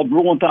what's called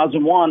Rule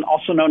 1001,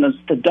 also known as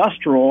the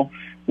Dust Rule,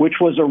 which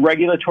was a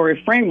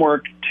regulatory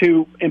framework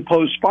to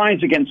impose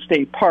fines against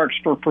state parks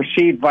for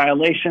perceived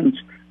violations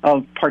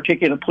of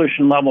particulate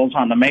pollution levels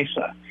on the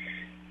Mesa.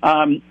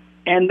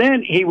 And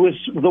then he was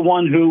the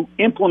one who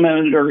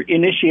implemented or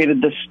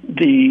initiated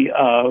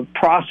the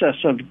process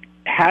of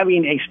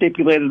having a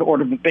stipulated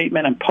order of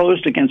abatement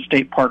imposed against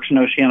state parks and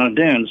Oceana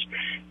Dunes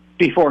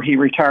before he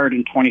retired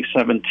in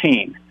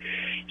 2017.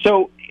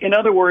 So, in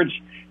other words,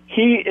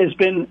 he has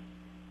been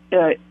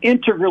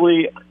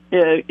integrally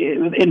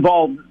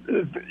involved,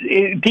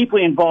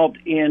 deeply involved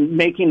in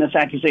making this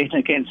accusation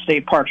against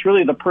state parks,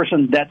 really the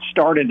person that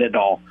started it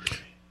all.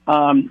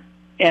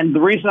 And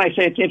the reason I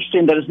say it's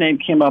interesting that his name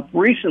came up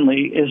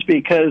recently is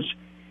because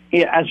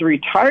as a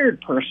retired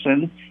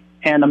person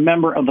and a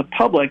member of the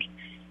public,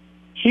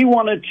 he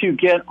wanted to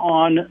get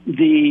on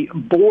the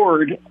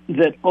board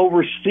that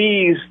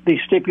oversees the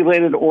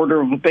stipulated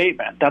order of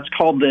abatement. That's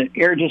called the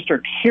Air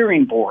District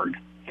Hearing Board.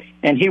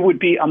 And he would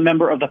be a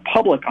member of the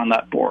public on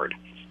that board.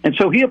 And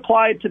so he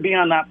applied to be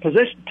in that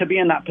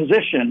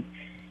position,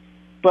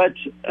 but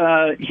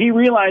he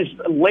realized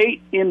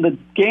late in the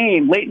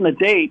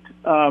date,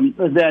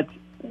 that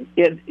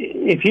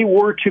if he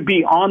were to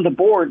be on the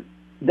board,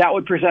 that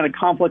would present a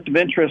conflict of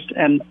interest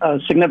and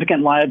a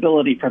significant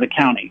liability for the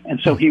county.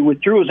 And so he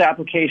withdrew his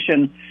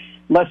application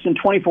less than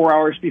 24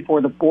 hours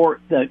before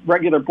the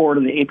regular board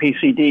of the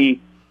APCD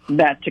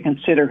met to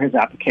consider his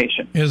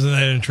application. Isn't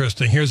that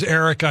interesting? Here's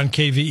Eric on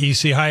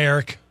KVEC. Hi,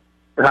 Eric.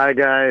 Hi,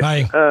 guys.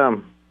 Hi.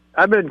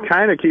 I've been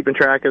kind of keeping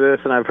track of this,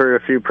 and I've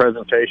heard a few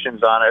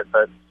presentations on it,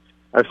 but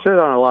I've sit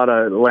on a lot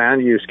of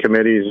land use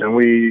committees, and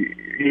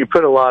you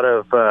put a lot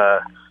of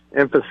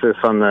emphasis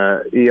on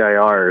the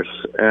EIRs.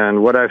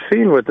 And what I've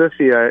seen with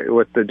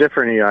with the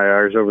different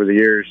EIRs over the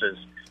years is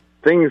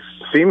things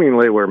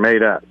seemingly were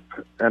made up.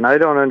 And I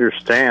don't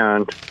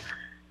understand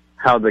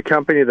how the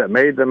company that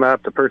made them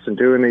up, the person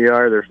doing the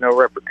EIR, there's no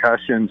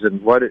repercussions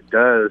and what it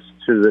does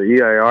to the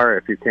EIR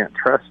if you can't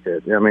trust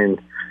it. I mean,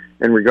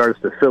 in regards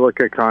to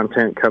silica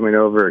content coming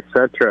over, et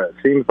cetera, it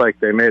seems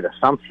like they made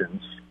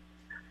assumptions,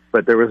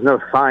 but there was no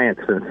science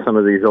in some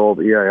of these old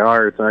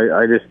EIRs.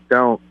 I just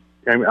don't,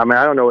 I mean,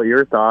 I don't know what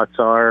your thoughts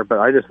are, but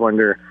I just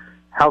wonder,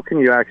 how can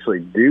you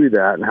actually do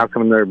that, and how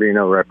come there be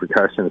no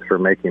repercussions for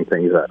making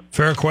things up?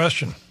 Fair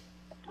question.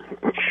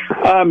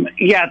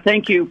 Yeah,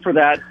 thank you for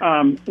that.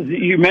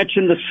 You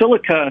mentioned the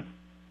silica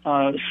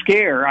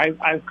scare.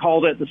 I've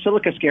called it the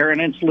silica scare,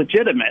 and it's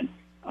legitimate.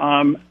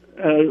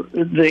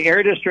 The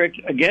Air District,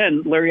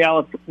 again, Larry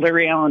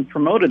Allen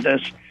promoted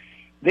this.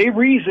 They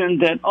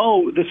reasoned that,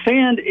 the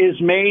sand is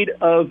made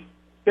of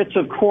bits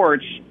of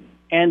quartz,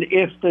 and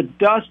if the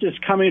dust is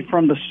coming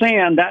from the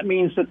sand, that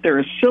means that there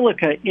is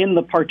silica in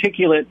the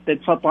particulate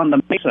that's up on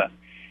the mesa.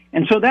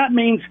 And so that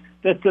means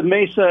that the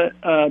Mesa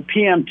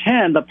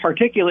PM10, the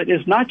particulate,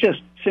 is not just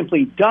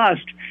simply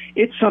dust,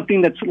 it's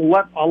something that's a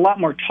lot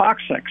more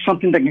toxic,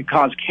 something that can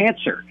cause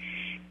cancer.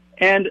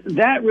 And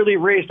that really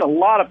raised a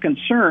lot of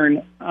concern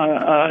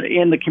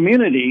in the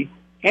community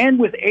and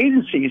with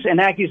agencies and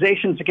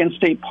accusations against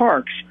state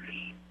parks.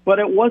 But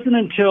it wasn't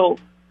until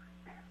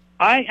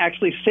I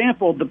actually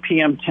sampled the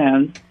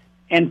PM10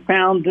 and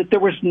found that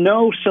there was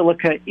no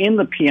silica in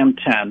the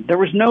PM10. There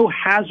was no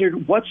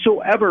hazard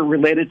whatsoever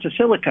related to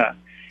silica,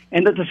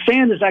 and that the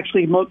sand is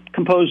actually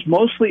composed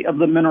mostly of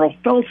the mineral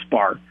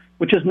feldspar,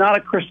 which is not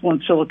a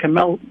crystalline silica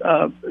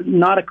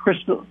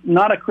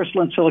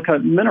silica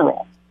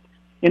mineral.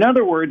 In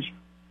other words,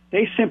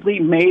 they simply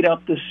made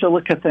up the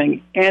silica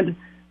thing. And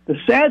the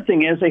sad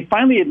thing is they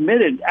finally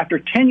admitted, after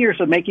 10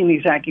 years of making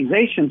these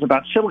accusations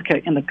about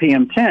silica in the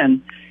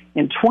PM10,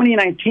 in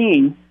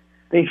 2019,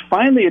 they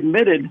finally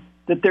admitted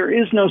that there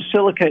is no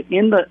silica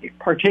in the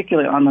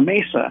particulate on the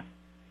mesa,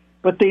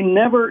 but they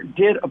never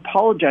did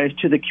apologize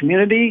to the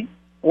community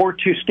or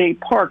to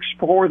state parks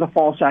for the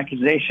false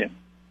accusation.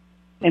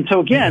 And so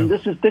again,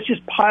 this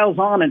just piles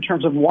on in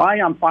terms of why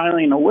I'm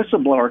filing a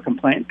whistleblower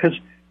complaint, because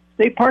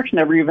state parks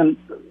never even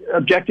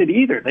objected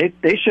either.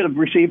 They should have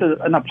received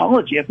an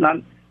apology, if not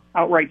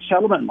outright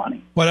settlement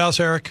money. What else,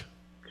 Eric?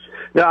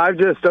 No, I've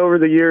just, over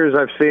the years,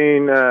 I've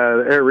seen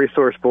the Air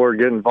Resource Board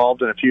get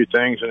involved in a few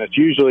things, and it's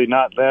usually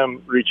not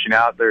them reaching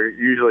out. They're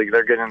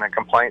getting a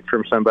complaint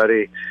from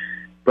somebody.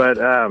 But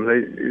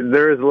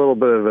there is a little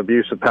bit of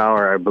abuse of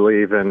power, I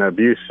believe, and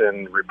abuse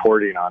in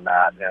reporting on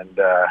that. And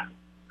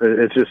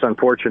it's just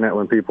unfortunate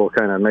when people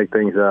kind of make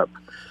things up.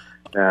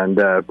 And,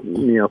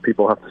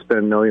 people have to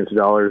spend millions of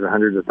dollars or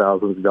hundreds of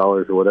thousands of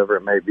dollars or whatever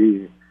it may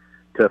be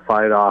to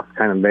fight off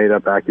kind of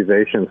made-up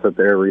accusations that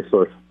the Air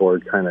Resource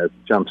Board kind of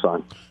jumps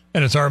on.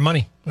 And it's our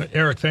money.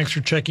 Eric, thanks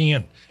for checking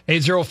in.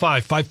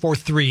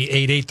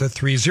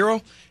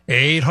 805-543-8830,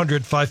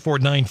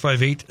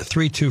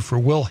 800-549-5832 for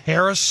Will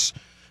Harris,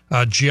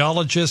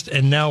 geologist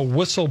and now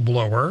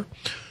whistleblower.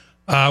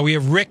 We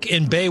have Rick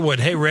in Baywood.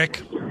 Hey,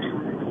 Rick.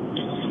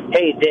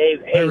 Hey,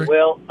 Dave. Hey,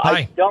 Will. Hi.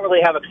 I don't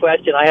really have a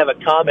question. I have a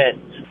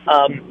comment.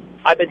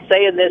 I've been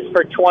saying this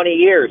for 20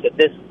 years, that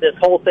this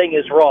whole thing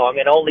is wrong,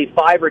 and only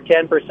 5 or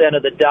 10%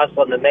 of the dust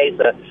on the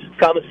mesa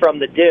comes from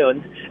the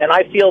dunes. And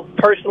I feel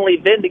personally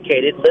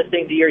vindicated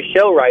listening to your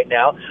show right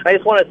now. I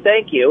just want to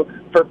thank you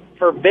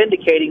for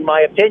vindicating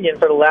my opinion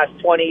for the last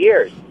 20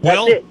 years. That's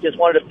Will? it. Just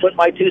wanted to put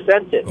my 2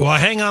 cents in. Well,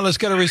 hang on. Let's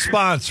get a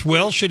response.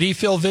 Will, should he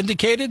feel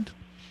vindicated?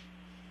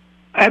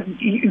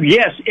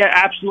 Yes,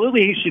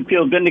 absolutely. He should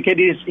feel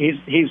vindicated.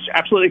 He's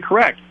absolutely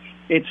correct.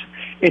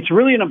 It's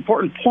really an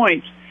important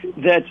point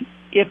that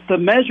if the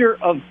measure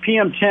of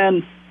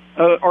PM10,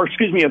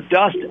 of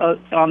dust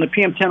on the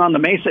PM10 on the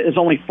mesa is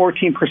only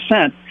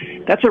 14%,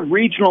 that's a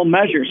regional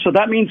measure. So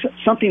that means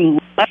something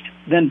less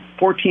than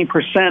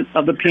 14%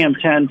 of the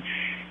PM10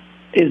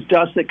 is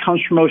dust that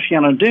comes from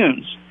Oceano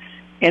dunes.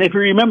 And if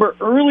you remember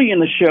early in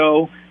the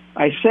show,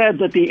 I said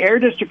that the Air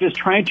District is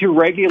trying to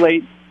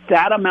regulate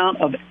that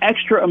amount of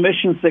extra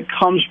emissions that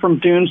comes from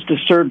dunes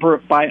disturbed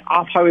by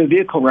off-highway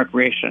vehicle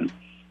recreation.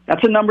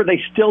 That's a number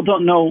they still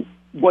don't know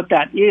what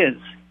that is.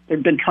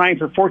 They've been trying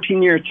for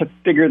 14 years to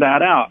figure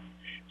that out.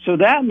 So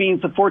that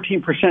means the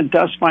 14%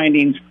 dust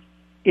findings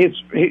it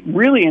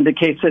really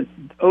indicates that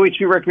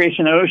OHV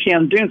recreation at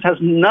Oceano dunes has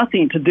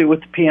nothing to do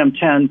with the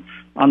PM10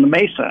 on the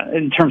mesa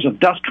in terms of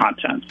dust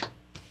content.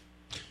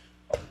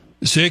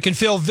 So you can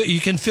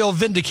feel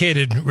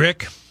vindicated,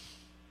 Rick.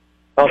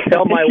 I'll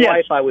tell my Yes.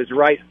 wife I was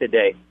right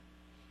today.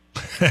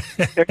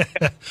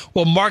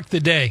 Well, mark the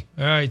day.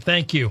 All right,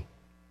 thank you.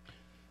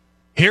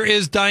 Here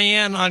is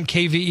Diane on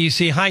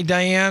KVEC. Hi,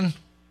 Diane.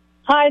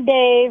 Hi,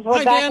 Dave. We're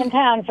Hi, back Dan. in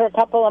town for a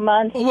couple of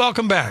months.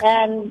 Welcome back.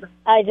 And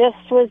I just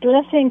was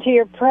listening to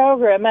your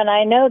program, and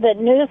I know that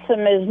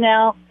Newsom is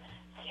now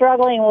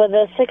struggling with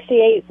a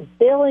 $68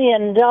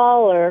 billion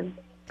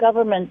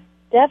government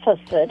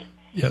deficit.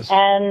 Yes.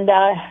 And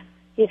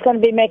he's going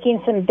to be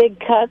making some big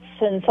cuts,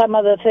 and some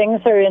of the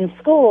things are in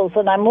schools.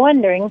 And I'm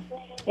wondering,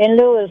 in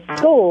lieu of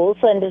schools,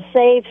 and to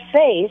save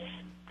face,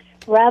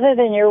 rather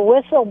than your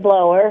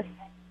whistleblower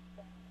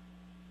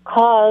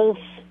cause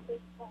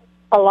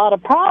a lot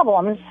of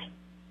problems,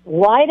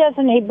 why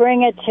doesn't he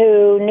bring it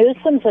to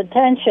Newsom's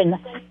attention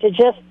to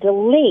just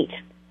delete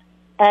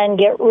and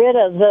get rid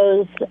of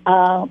those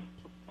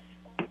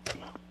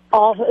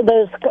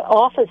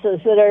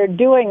offices that are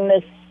doing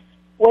this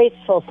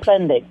wasteful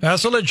spending?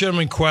 That's a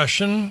legitimate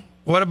question.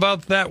 What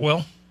about that,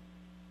 Will?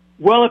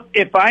 Well,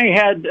 if I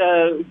had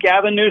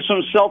Gavin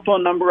Newsom's cell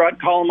phone number,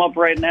 I'd call him up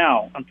right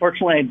now.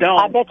 Unfortunately, I don't.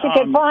 I bet you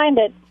could find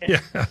it.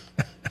 Yeah.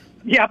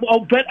 Yeah,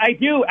 but I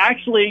do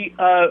actually.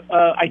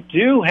 I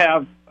do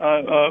have.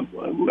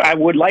 I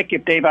would like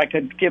if Dave, I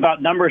could give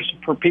out numbers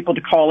for people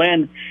to call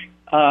in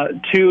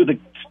to the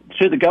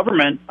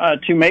government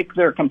to make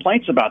their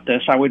complaints about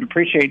this. I would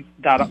appreciate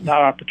that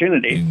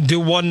opportunity. Do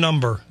one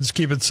number. Let's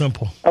keep it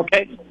simple.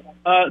 Okay,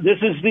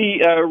 this is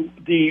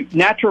the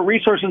Natural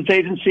Resources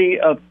Agency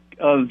of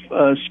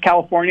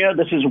California.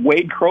 This is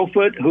Wade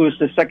Crowfoot, who is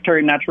the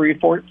Secretary of Natural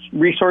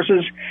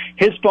Resources.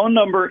 His phone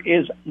number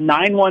is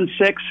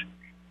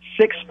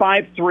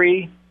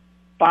 916-653-5656.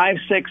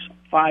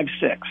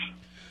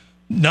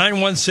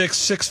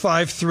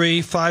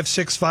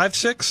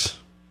 916-653-5656?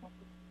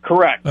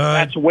 Correct.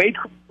 That's Wade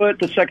Crowfoot,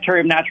 the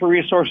Secretary of Natural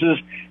Resources.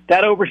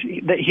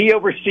 He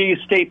oversees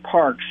state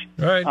parks.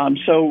 All right.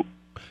 So,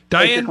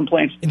 Diane,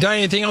 complaints. Diane,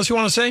 anything else you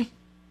want to say?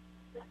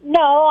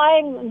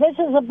 No, this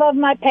is above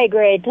my pay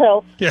grade,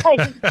 so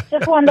I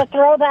just wanted to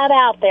throw that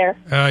out there.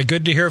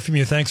 Good to hear from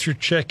you. Thanks for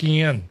checking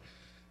in.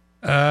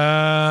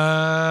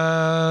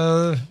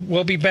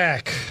 We'll be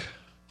back.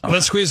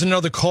 Let's squeeze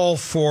another call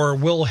for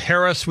Will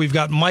Harris. We've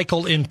got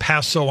Michael in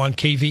Paso on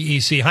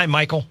KVEC. Hi,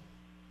 Michael.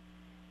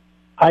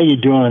 How you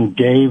doing,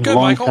 Dave? Good,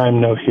 Long Michael.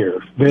 time no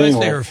hear. Nice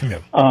to hear from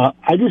you.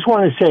 I just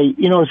want to say,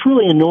 it's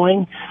really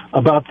annoying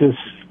about this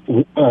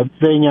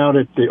thing out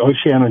at the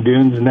Oceano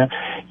dunes and that.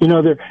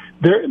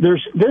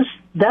 There's this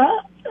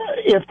that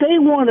if they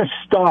want to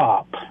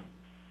stop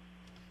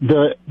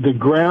the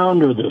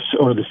ground or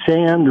the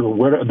sand or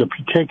what the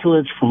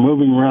particulates from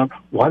moving around,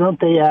 why don't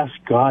they ask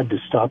God to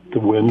stop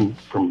the wind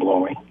from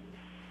blowing?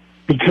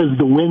 Because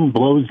the wind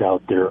blows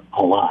out there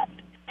a lot,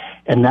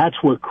 and that's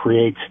what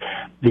creates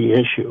the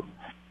issue.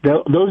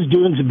 Those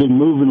dunes have been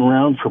moving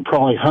around for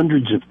probably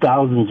hundreds of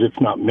thousands, if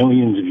not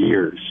millions of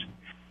years,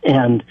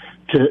 and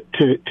to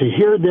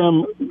hear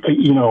them,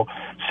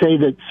 say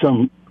that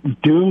some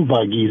dune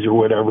buggies or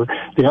whatever,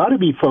 they ought to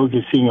be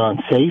focusing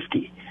on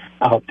safety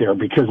out there,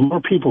 because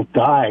more people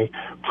die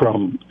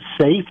from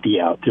safety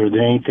out there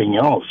than anything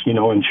else,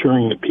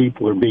 ensuring that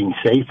people are being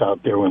safe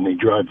out there when they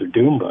drive their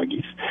dune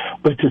buggies.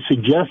 But to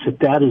suggest that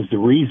that is the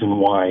reason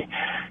why,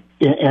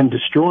 and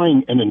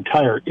destroying an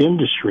entire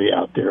industry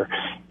out there,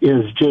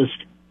 is just,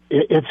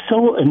 it's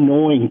so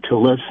annoying to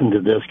listen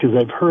to this, because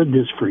I've heard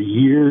this for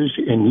years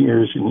and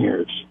years and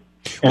years.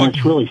 And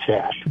it's really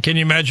sad. Can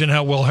you imagine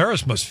how Will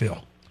Harris must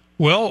feel?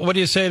 Will, what do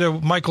you say to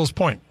Michael's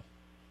point?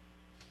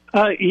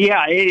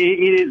 Yeah,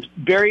 it is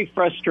very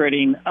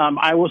frustrating.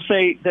 I will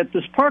say that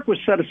this park was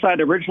set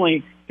aside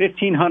originally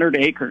 1,500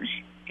 acres,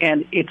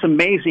 And it's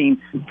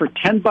amazing. For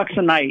 $10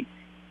 a night,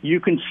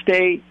 you can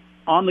stay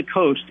on the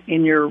coast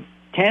in your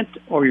tent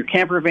or your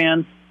camper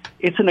van.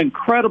 It's an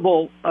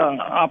incredible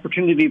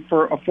opportunity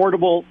for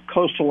affordable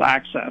coastal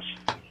access.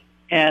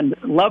 And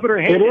love it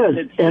or hate it,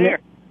 it's there.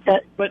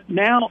 But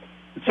now,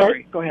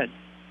 sorry, go ahead.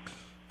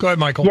 Go ahead,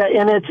 Michael. Yeah,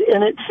 and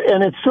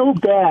it's so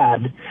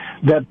bad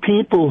that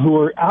people who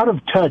are out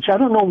of touch, I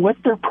don't know what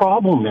their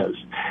problem is.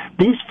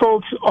 These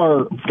folks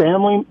are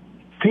family.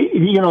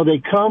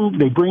 They come,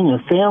 they bring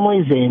their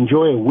families, they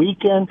enjoy a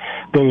weekend,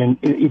 they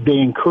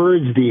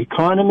encourage the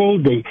economy,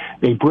 they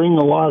bring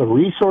a lot of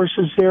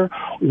resources there.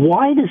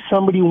 Why does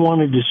somebody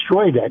want to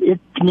destroy that? It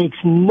makes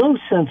no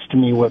sense to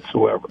me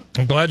whatsoever.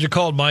 I'm glad you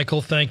called,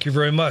 Michael. Thank you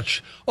very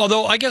much.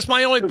 Although I guess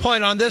my only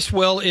point on this,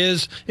 Will,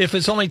 is if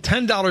it's only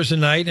 $10 a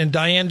night, and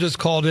Diane just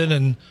called in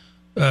and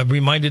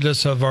reminded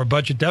us of our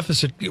budget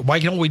deficit,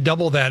 why can't we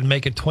double that and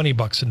make it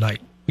 $20 a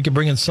night? We could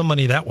bring in some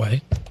money that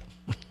way.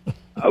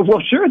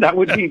 Well, sure,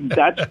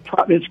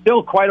 it's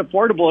still quite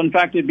affordable. In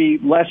fact, it'd be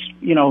less,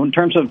 in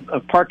terms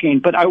of parking.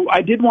 But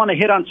I did want to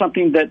hit on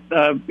something that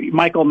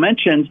Michael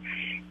mentioned.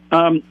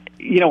 I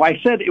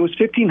said it was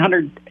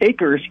 1,500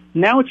 acres.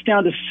 Now it's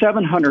down to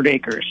 700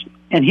 acres.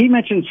 And he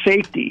mentioned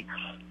safety.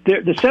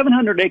 The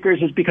 700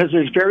 acres is because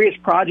there's various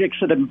projects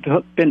that have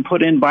been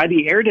put in by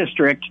the Air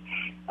District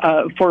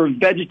for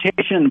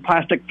vegetation and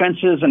plastic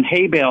fences and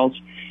hay bales.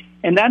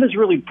 And that has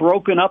really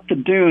broken up the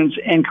dunes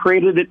and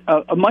created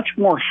a much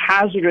more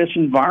hazardous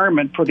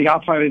environment for the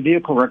off-highway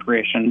vehicle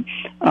recreation.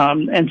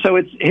 And so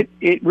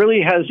it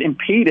really has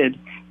impeded,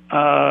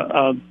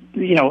 a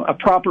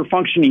proper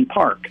functioning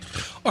park.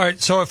 All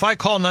right. So if I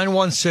call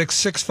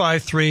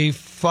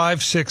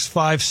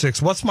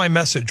 916-653-5656, what's my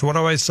message? What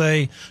do I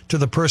say to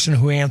the person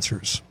who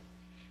answers?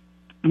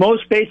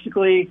 Most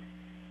basically,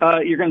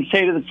 you're going to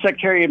say to the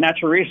Secretary of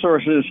Natural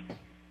Resources,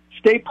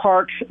 State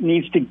Parks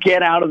needs to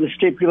get out of the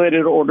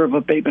stipulated order of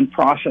abatement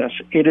process.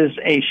 It is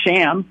a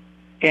sham,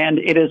 and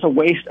it is a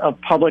waste of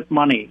public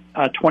money,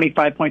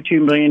 $25.2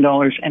 million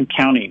and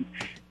counting.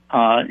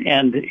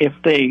 And if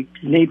they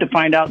need to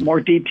find out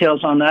more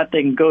details on that,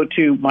 they can go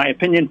to my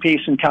opinion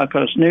piece in Cal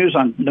Coast News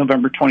on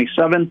November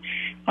 27,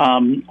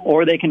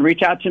 or they can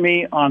reach out to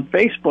me on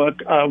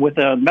Facebook with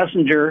a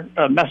messenger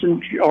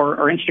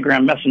or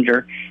Instagram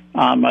messenger.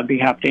 I'd be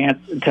happy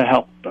to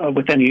help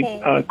with any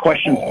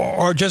questions.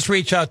 Or just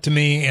reach out to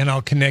me, and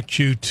I'll connect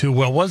you to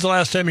Will. When's the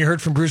last time you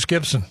heard from Bruce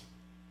Gibson?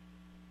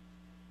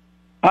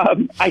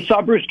 I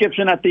saw Bruce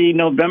Gibson at the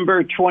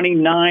November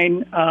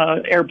 29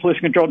 Air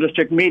Pollution Control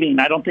District meeting.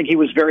 I don't think he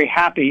was very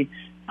happy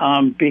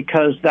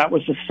because that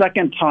was the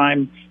second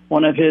time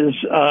one of his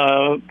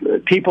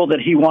people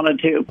that he wanted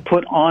to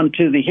put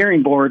onto the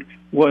hearing board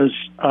was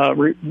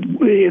that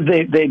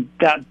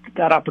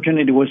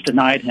opportunity was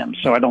denied him.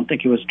 So I don't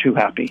think he was too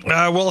happy.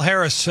 Will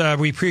Harris,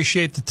 we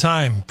appreciate the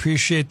time,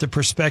 appreciate the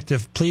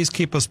perspective. Please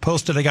keep us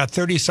posted. I got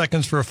 30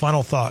 seconds for a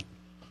final thought.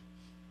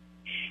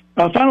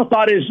 Final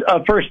thought is,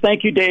 first,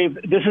 thank you, Dave.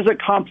 This is a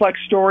complex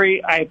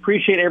story. I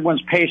appreciate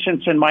everyone's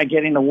patience in my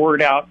getting the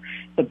word out.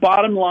 The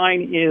bottom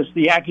line is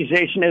the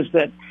accusation is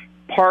that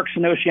Parks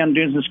and Oceana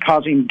Dunes is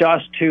causing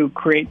dust to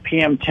create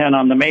PM10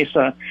 on the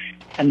mesa,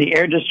 and the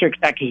Air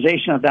District's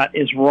accusation of that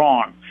is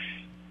wrong.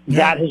 Yeah.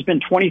 That has been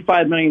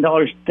 $25 million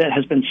that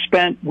has been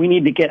spent. We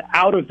need to get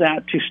out of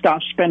that to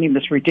stop spending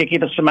this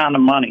ridiculous amount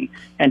of money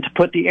and to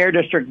put the Air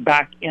District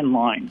back in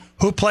line.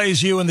 Who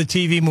plays you in the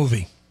TV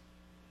movie?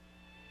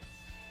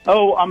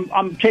 Oh,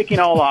 I'm taking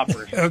all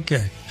offers.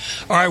 Okay.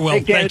 All right,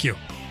 Will, thank you.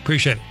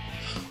 Appreciate it.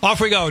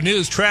 Off we go.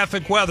 News,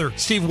 traffic, weather.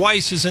 Steve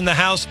Weiss is in the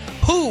house.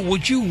 Who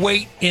would you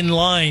wait in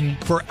line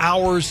for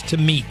hours to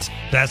meet?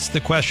 That's the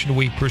question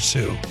we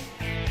pursue.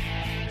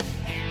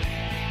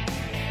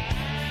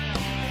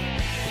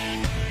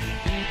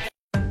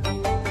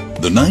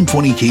 The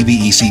 920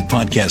 KVEC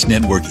Podcast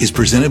Network is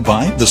presented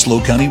by the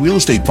SLO County Real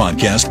Estate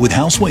Podcast with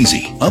Hal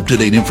Swayze.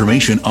 Up-to-date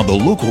information on the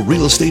local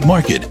real estate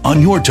market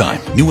on your time.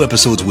 New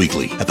episodes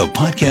weekly at the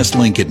podcast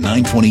link at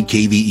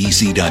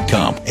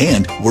 920kvec.com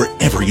and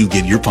wherever you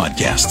get your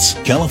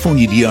podcasts.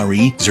 California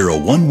DRE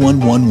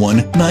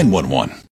 01111 911.